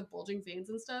show like the bulging veins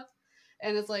and stuff.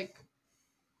 And it's like,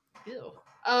 ew.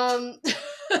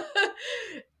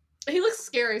 He looks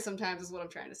scary sometimes is what I'm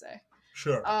trying to say.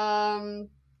 Sure.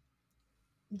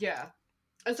 Yeah.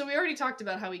 And so we already talked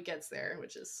about how he gets there,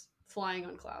 which is flying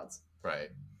on clouds. Right.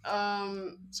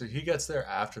 So he gets there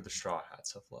after the Straw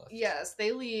Hats have left. Yes,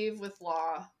 they leave with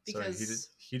Law because so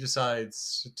he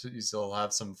decides he'll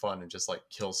have some fun and just like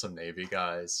kill some Navy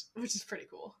guys, which is pretty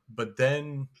cool. But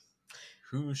then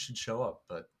who should show up?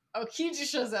 But Aokiji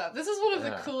shows up. This is one of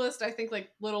the coolest, I think, like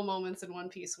little moments in One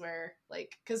Piece where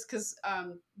like because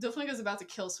Doflamingo's about to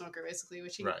kill Smoker basically,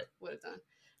 which he would have done.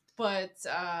 But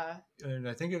and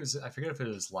I think I forget if it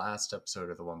was last episode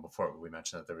or the one before, but we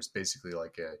mentioned that there was basically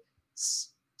like a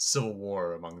civil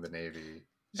war among the Navy.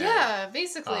 Yeah,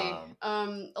 basically.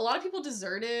 A lot of people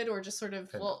deserted or just sort of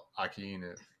Aki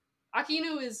Inu. Aki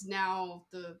Inu is now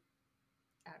the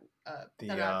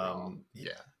admiral.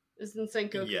 Is in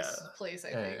Sengoku's place,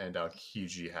 I think. And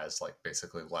Aokiji has like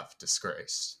basically left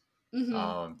disgraced.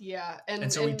 Mm-hmm.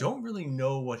 And so we don't really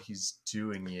know what he's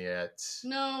doing yet.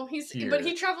 No, but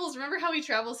he travels. Remember how he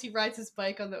travels? He rides his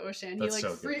bike on the ocean. That's he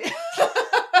like so good.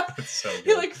 That's so good.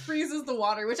 He like freezes the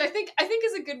water, which I think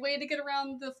is a good way to get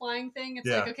around the flying thing. It's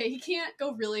like, okay, he can't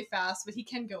go really fast, but he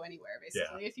can go anywhere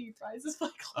basically if he rides his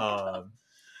bike.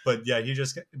 But yeah, he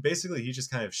just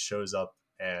kind of shows up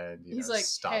and he's like,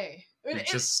 hey, he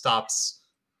just stops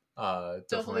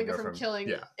Doflamingo from killing.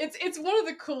 Yeah, it's one of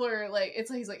the cooler like it's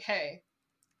like he's like, hey,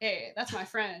 that's my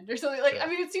friend or something. Like I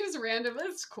mean, it seems random, but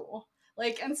it's cool.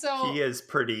 Like, and so he is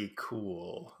pretty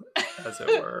cool, as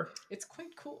it were. It's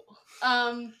quite cool.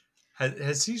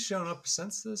 Has he shown up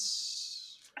since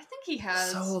this? I think he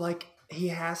has. So like he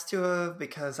has to have,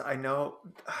 because I know.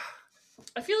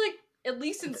 I feel like at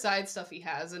least inside stuff he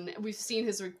has, and we've seen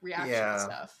his reaction and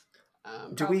stuff.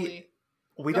 Do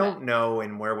we don't know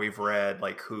in where we've read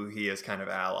like who he is kind of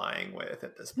allying with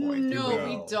at this point. No,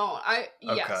 we don't.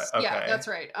 Yeah, that's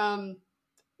right.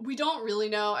 We don't really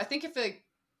know. I think if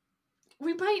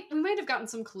we might have gotten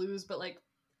some clues, but like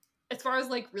as far as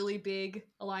like really big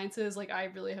alliances, like I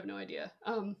really have no idea.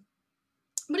 But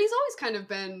he's always kind of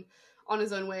been on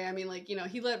his own way. I mean, like, you know,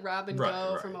 he let Robin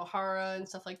go from O'Hara and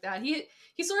stuff like that. He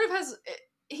sort of has.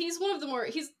 He's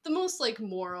he's the most like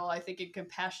moral, I think, and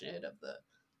compassionate of the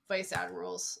vice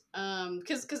admirals.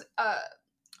 Because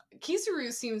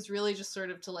Kizaru seems really just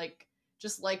sort of to like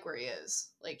where he is.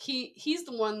 Like he's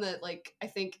the one that like I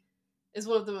think is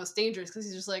one of the most dangerous because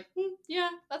he's just like, yeah,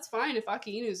 that's fine if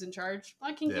Aki Inu's in charge.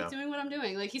 I can keep doing what I'm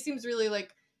doing. Like he seems really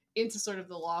like into sort of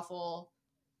the lawful,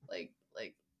 like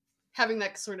having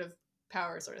that sort of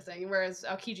power sort of thing. Whereas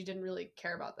Aokiji didn't really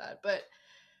care about that. But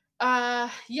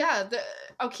the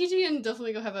Aokiji and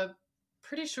Doflamingo have a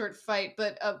pretty short fight.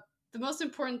 But the most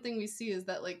important thing we see is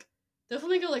that like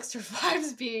Doflamingo like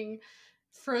survives being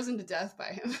frozen to death by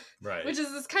him, right? Which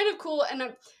is this kind of cool.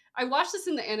 And I watched this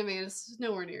in the anime, and it's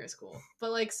nowhere near as cool.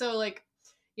 But like, so like,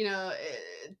 you know,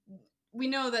 we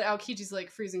know that Aokiji's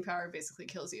like freezing power basically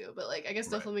kills you. But like, I guess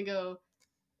Doflamingo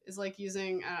is like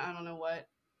using I don't know what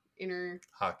inner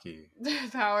hockey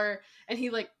power, and he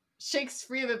like shakes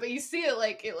free of it. But you see it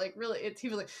like really. He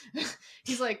was like,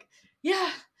 he's like, yeah,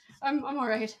 I'm all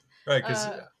right. Right, because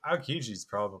Aokiji's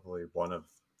probably one of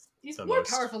he's more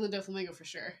powerful than Doflamingo for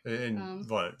sure. And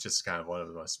just kind of one of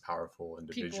the most powerful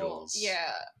individuals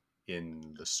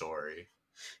in the story.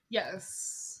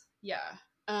 Yes. Yeah.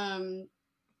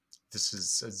 This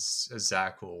is, as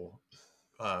Zach will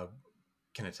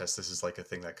can attest, this is like a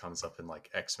thing that comes up in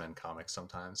like X-Men comics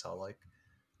sometimes, how like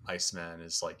Iceman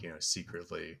is like, you know,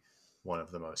 secretly one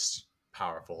of the most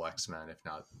powerful X-Men, if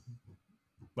not,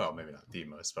 well, maybe not the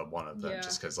most, but one of them,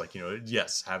 just because like, you know,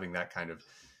 yes, having that kind of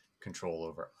control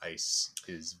over ice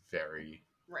is very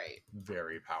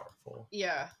very powerful.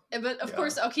 Yeah. But of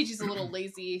course Aokiji's a little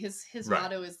lazy. His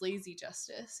motto is lazy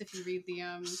justice. If you read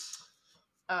the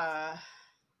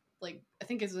like I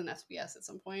think it's an SBS at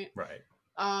some point. Right.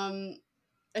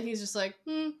 And he's just like,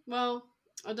 well,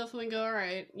 I'll definitely go, all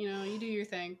right, you know, you do your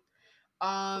thing.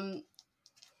 And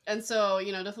so,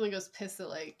 you know, Doflamingo's pissed that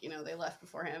like, you know, they left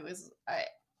before him.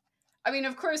 I mean,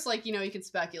 of course, like, you know, you can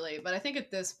speculate, but I think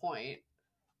at this point,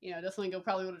 you know, Doflamingo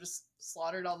probably would have just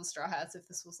slaughtered all the Straw Hats if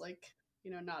this was like,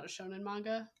 you know, not a shonen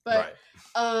manga. But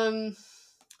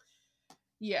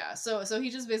yeah, so he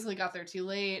just basically got there too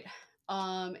late.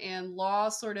 And Law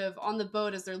sort of on the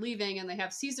boat as they're leaving, and they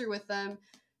have Caesar with them.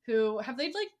 Who have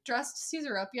they like dressed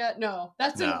Caesar up yet? No,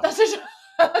 that's in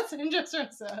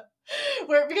Dressrosa.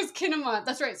 Where because Kinemon,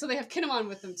 that's right. So they have Kinemon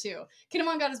with them too.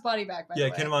 Kinemon got his body back. By the way.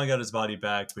 Kinemon got his body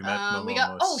back. We met Momo. We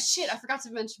got. Oh shit! I forgot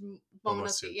to mention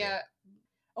Momonosuke. Yeah.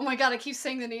 Oh my god! I keep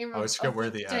saying the name of. I always forget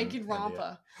where the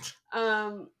Danganronpa.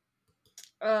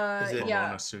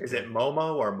 Is it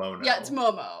Momo or Mono? Yeah, it's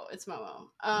Momo. It's Momo.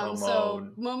 Momo. So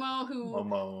Momo who.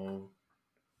 Momo.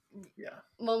 Yeah.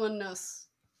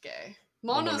 Momonosuke.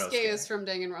 Momonosuke is from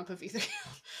Danganronpa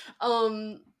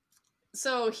V3.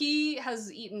 So he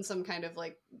has eaten some kind of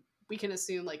like we can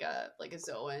assume like a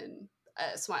Zoan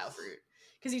smile fruit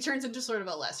because he turns into sort of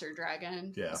a lesser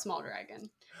dragon, a small dragon,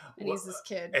 and he's this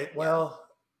kid.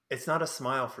 It's not a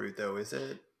smile fruit though, is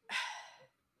it?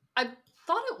 I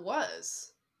thought it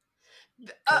was.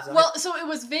 So it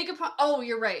was Vegapunk. Oh,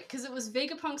 you're right, because it was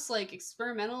Vegapunk's like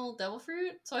experimental devil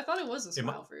fruit. So I thought it was a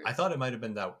smile fruit. I thought it might have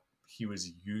been that he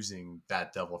was using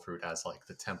that devil fruit as like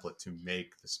the template to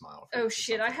make the smile fruit. Oh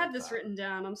shit! I had this written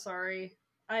down. I'm sorry.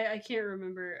 I can't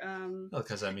remember.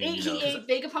 Because I mean, he ate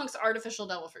Vegapunk's artificial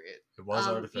devil fruit. It was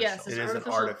artificial. Yes, it is an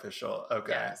artificial.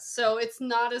 Okay. Yes, so it's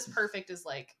not as perfect as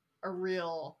like a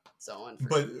real Zoan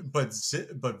fruit. But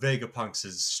Vegapunk's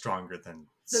is stronger than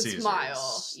Caesar's.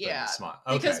 Smile. Yeah. Smile.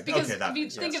 Because if you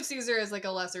think of Caesar as like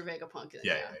a lesser Vegapunk.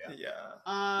 Yeah.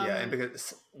 And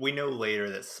because we know later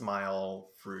that smile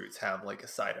fruits have like a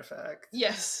side effect.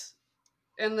 Yes.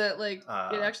 And that like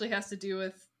it actually has to do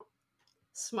with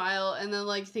smile, and then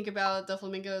like think about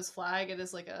Doflamingo's flag, it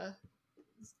is like a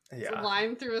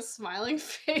line through a smiling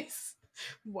face.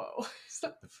 Whoa.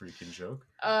 The freaking joke.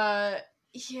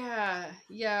 Yeah.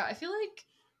 I feel like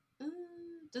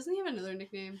doesn't he have another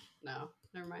nickname? No,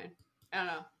 never mind. I don't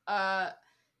know.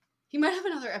 He might have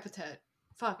another epithet.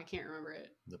 Fuck, I can't remember it.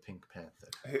 The Pink Panther.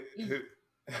 Who?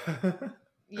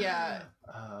 Yeah.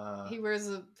 He wears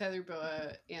a feather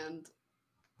boa and.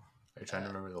 Are you trying to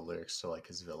remember the lyrics to like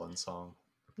his villain song?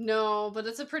 No, but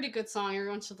it's a pretty good song.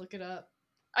 Everyone should look it up.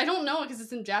 I don't know because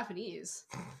it's in Japanese,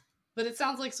 but it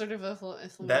sounds like sort of a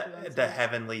the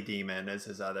Heavenly Demon is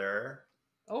his other.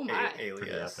 Oh my! Alias.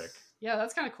 Pretty epic. Yeah,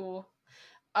 that's kind of cool.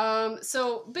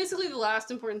 So basically, the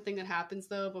last important thing that happens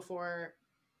though before,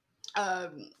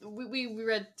 we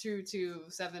read through to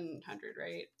 700,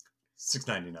 right?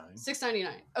 699.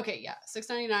 699. Okay, yeah,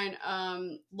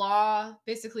 699. Law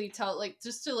basically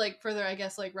just to like further, I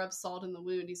guess, like rub salt in the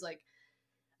wound. He's like,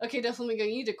 okay, Doflamingo, you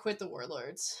need to quit the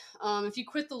warlords. If you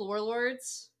quit the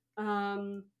warlords,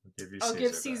 I'll give you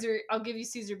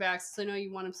Caesar back since I know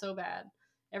you want him so bad.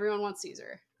 Everyone wants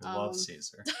Caesar. I love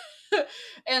Caesar.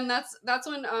 And that's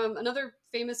when another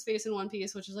famous face in One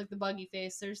Piece, which is like the buggy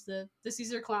face. There's the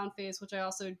Caesar clown face, which I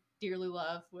also dearly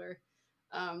love, where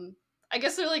I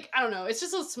guess they're like, I don't know, it's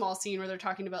just a small scene where they're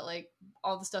talking about like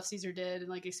all the stuff Caesar did and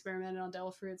like experimented on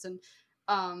devil fruits, and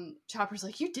Chopper's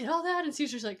like, you did all that? And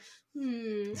Caesar's like,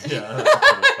 Yeah.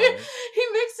 He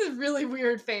makes a really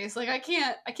weird face. Like I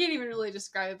can't even really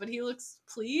describe it, but he looks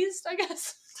pleased, I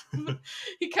guess.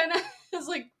 He kind of has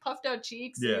like puffed out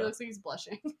cheeks and he looks like he's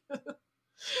blushing.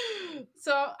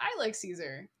 So I like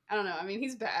Caesar. I don't know. I mean,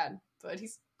 he's bad, but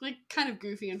he's like kind of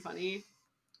goofy and funny.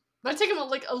 But I take him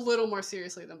like a little more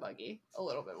seriously than Buggy, a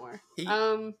little bit more.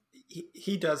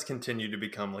 He does continue to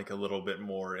become like a little bit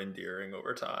more endearing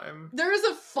over time. There is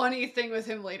a funny thing with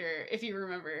him later, if you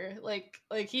remember. Like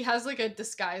he has like a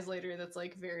disguise later that's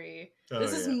like very.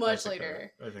 This is much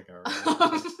later. I think I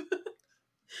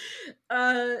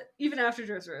remember. Even after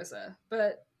Dressrosa,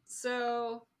 but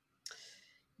so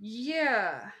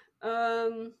yeah,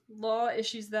 Law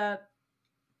issues that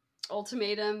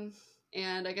ultimatum.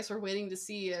 And I guess we're waiting to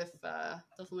see if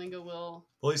Doflamingo will.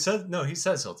 Well, he says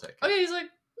he'll take it. Oh yeah, he's like,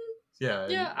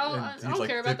 I don't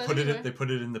care about that. They put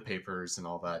it in the papers and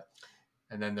all that,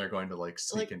 and then they're going to like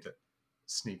sneak into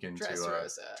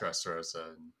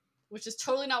Dressrosa, which is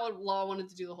totally not what Law wanted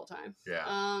to do the whole time. Yeah.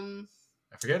 I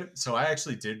forget it. So I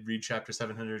actually did read chapter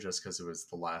 700 just because it was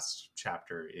the last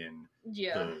chapter in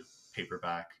the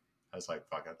paperback. I was like,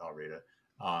 fuck it, I'll read it.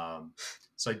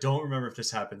 So I don't remember if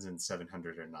this happens in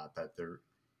 700 or not.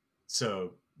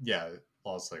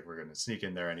 Law's like, we're gonna sneak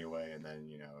in there anyway, and then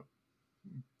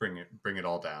bring it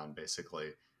all down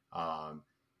basically. But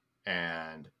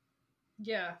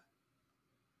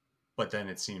then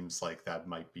it seems like that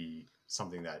might be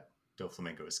something that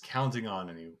Doflamingo is counting on,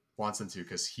 and he wants them to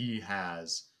because he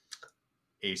has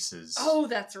Ace's. Oh,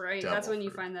 that's right. That's devil when you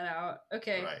fruit. find that out.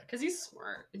 Okay, Right. because he's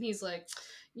smart and he's like,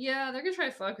 yeah, they're gonna try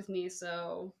to fuck with me,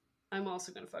 so I'm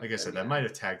also gonna fuck. Like I with said, them, that might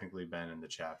have technically been in the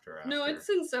chapter after. No, it's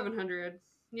in 700.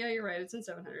 Yeah, you're right. It's in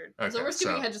 700. So Okay, we're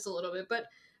skipping so- ahead just a little bit, but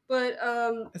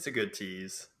It's a good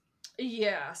tease.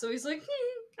 yeah. So he's like,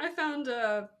 I found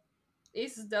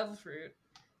Ace's devil fruit.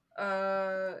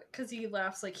 Because he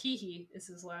laughs like hee is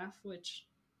his laugh, which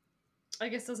I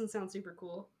guess doesn't sound super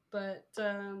cool, but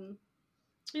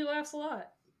he laughs a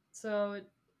lot, so it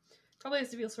probably has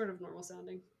to be a sort of normal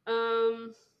sounding.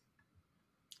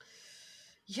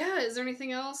 Yeah, is there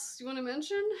anything else you want to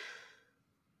mention?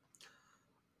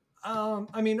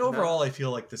 I mean, overall, I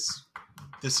feel like this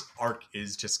arc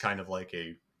is just kind of like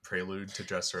a prelude to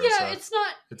Dressrosa. Yeah, it's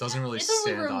not. It doesn't really It's not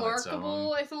stand really on its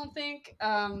remarkable. own. I don't think.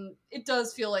 It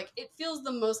does feel like it feels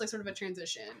the most like sort of a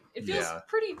transition. It feels Yeah.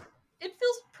 pretty. It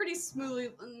feels pretty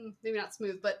smoothly. Maybe not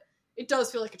smooth, but it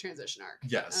does feel like a transition arc.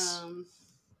 Yes.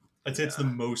 I'd say it's the Yeah.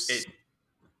 most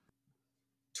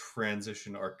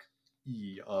transition arc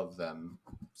of them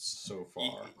so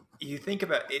far. You think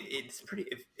about it, it's pretty.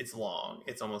 It's long.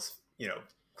 It's almost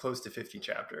close to 50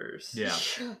 chapters. Yeah.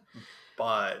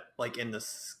 But like in the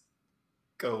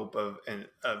scope of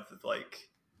like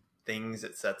things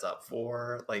it sets up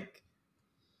for, like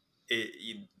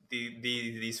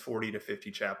these 40 to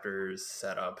 50 chapters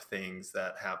set up things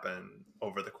that happen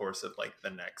over the course of like the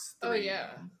next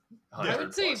 300 I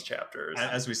would say- plus chapters.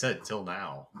 As we said, till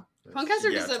now. Punk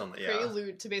Hazard Yeah, is a totally, yeah.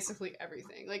 prelude to basically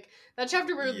everything. Like that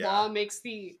chapter where Yeah. Law makes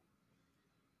the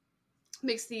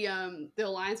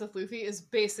alliance with Luffy is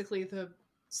basically the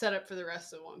setup for the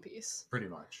rest of One Piece. Pretty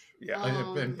much. Yeah.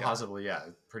 And possibly,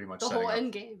 pretty much The setting whole up.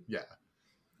 end game. Yeah.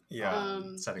 Yeah.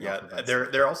 Setting Yeah, up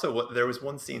events. there also there was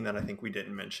one scene that I think we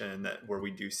didn't mention where we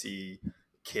do see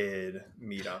Kid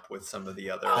meet up with some of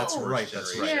the other That's first right,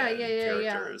 that's right. generation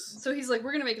Yeah. characters. So he's like,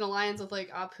 we're gonna make an alliance with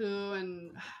like Apu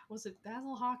and was it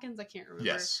Basil Hawkins? I can't remember.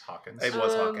 Yes, Hawkins. It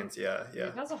was Hawkins, yeah.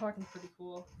 Basil Hawkins pretty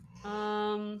cool.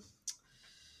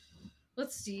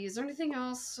 Let's see. Is there anything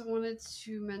else I wanted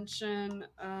to mention?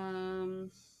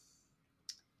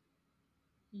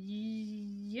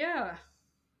 Yeah.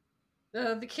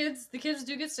 The kids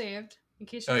do get saved. In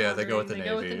case you're they go with the wondering. Navy. They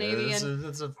go with the Navy, and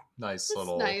It's a nice it's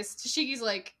little. nice. Tashigi's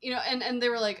like, and they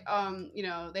were like,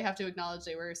 they have to acknowledge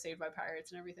they were saved by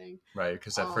pirates and everything. Right,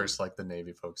 because at first, like, the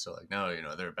Navy folks are like, no,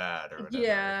 they're bad or whatever.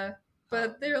 Yeah.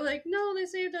 But they're like, no, they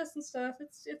saved us and stuff.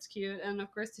 It's cute. And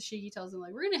of course, Tashigi tells them,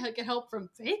 like, we're going to get help from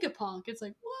Vegapunk. It's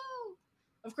like, whoa.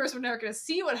 Of course, we're never going to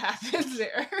see what happens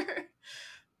there.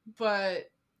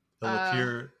 But He'll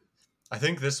appear. I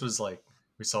think this was like,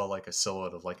 we saw like a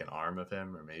silhouette of like an arm of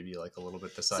him, or maybe like a little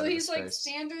bit the side so of he's his like face.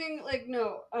 standing, like,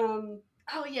 no. Oh,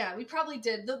 yeah, we probably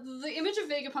did. The image of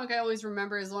Vegapunk I always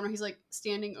remember is the one where he's like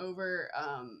standing over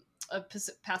a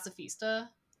pacifista.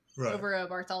 Right. Over a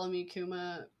Bartholomew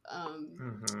Kuma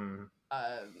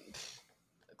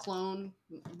clone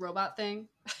robot thing.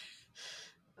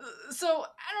 So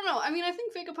I don't know. I mean, I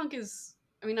think Vegapunk is.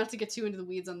 I mean, not to get too into the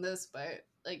weeds on this, but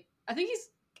like, I think he's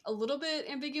a little bit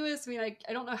ambiguous. I mean, I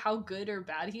don't know how good or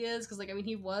bad he is because, like, I mean,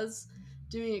 he was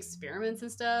doing experiments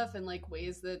and stuff, and like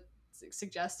ways that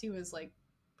suggest he was like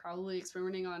probably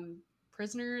experimenting on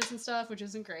prisoners and stuff, which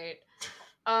isn't great.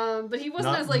 But he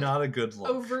wasn't as like not a good look.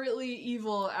 overtly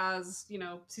evil as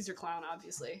Caesar Clown,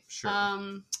 obviously. Sure.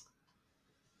 And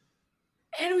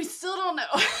we still don't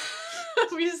know.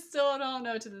 We still don't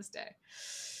know to this day.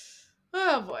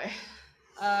 Oh boy.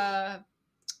 But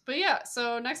yeah.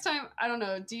 So next time, I don't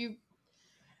know. Do you?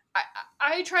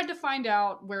 I tried to find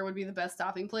out where would be the best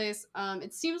stopping place.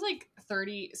 It seems like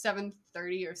 7:30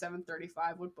 or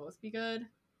 7:35 would both be good,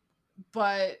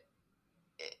 but.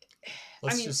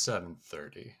 Let's do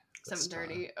 7:30.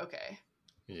 7:30. Okay.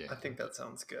 Yeah. I think that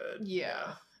sounds good.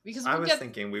 Yeah. Because I was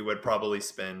thinking we would probably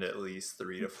spend at least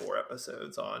 3 to 4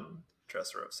 episodes on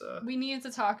Dressrosa. we needed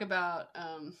to talk about,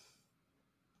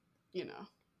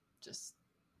 just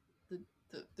the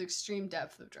extreme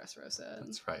depth of Dressrosa and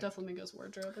That's right. Doflamingo's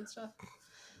wardrobe and stuff.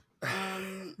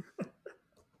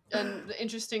 And the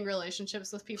interesting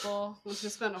relationships with people. We'll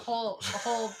just spend a whole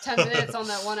 10 minutes on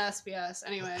that one SBS.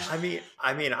 Anyway. I mean,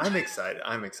 I'm excited.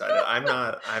 I'm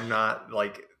not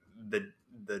like the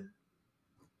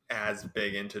as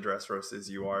big into Dressrosa as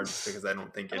you are, just because I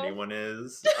don't think anyone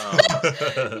is.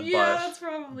 Yeah, that's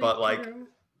probably but like true.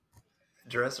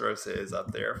 Dressrosa is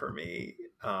up there for me.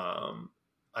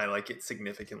 I like it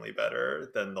significantly better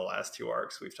than the last 2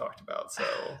 arcs we've talked about. So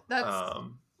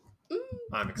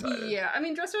I'm excited. Yeah, I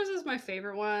mean, Dressrosa is my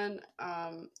favorite one,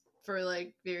 for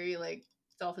like very like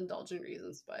self-indulgent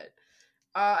reasons, but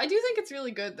I do think it's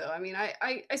really good, though. I mean,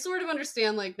 I sort of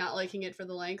understand, like, not liking it for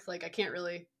the length. Like, I can't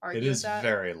really argue It is with that.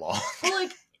 very long. Well,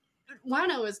 like,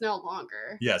 Wano is now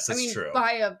longer. Yes, I that's mean, true.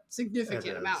 by a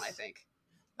significant amount, I is. think.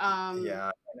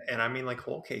 Yeah, and I mean, like,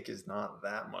 Whole Cake is not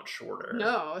that much shorter.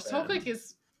 No, Whole than Cake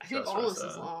is, I think, Dressrosa. almost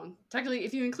as long. Technically,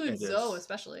 if you include It Zoe, is.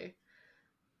 especially.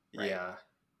 Right. Yeah.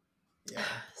 Yeah.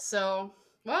 So,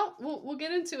 well, we'll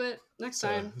get into it next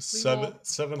time.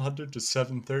 700 to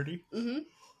 730. Mm-hmm.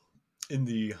 In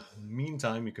the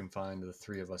meantime, you can find the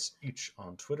three of us each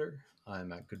on Twitter.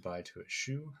 I'm at Goodbye to a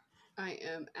Shoe. I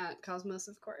am at Cosmos,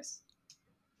 of course.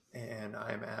 And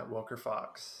I'm at Walker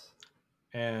Fox.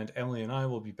 And Emily and I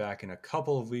will be back in a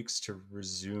couple of weeks to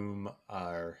resume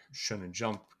our Shonen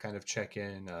Jump kind of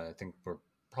check-in. I think we're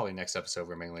probably next episode,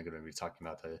 we're mainly going to be talking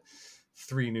about the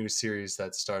 3 new series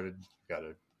that started. We've got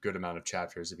a good amount of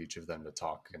chapters of each of them to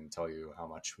talk and tell you how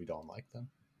much we don't like them.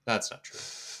 That's not true.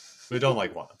 We don't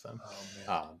like one of them.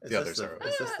 Oh, man. The others are.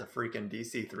 Is this the freaking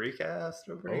DC3 cast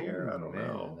over here? I don't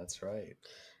know. That's right.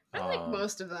 I like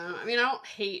most of them. I mean, I don't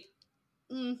hate.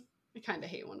 I kind of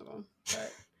hate one of them,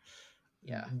 but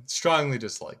yeah. Strongly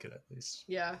dislike it, at least.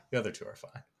 Yeah. The other 2 are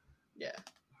fine. Yeah.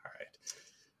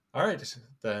 All right.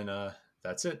 Then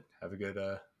that's it. Have a good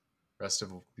rest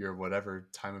of your whatever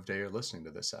time of day you're listening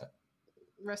to this at.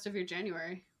 Rest of your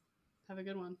January. Have a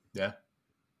good one. Yeah.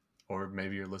 Or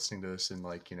maybe you're listening to this in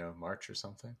March or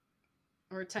something.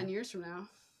 Or 10 years from now.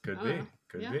 Could I be. don't know.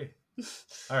 Could Yeah. be.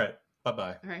 All right.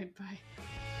 Bye-bye. All right. Bye.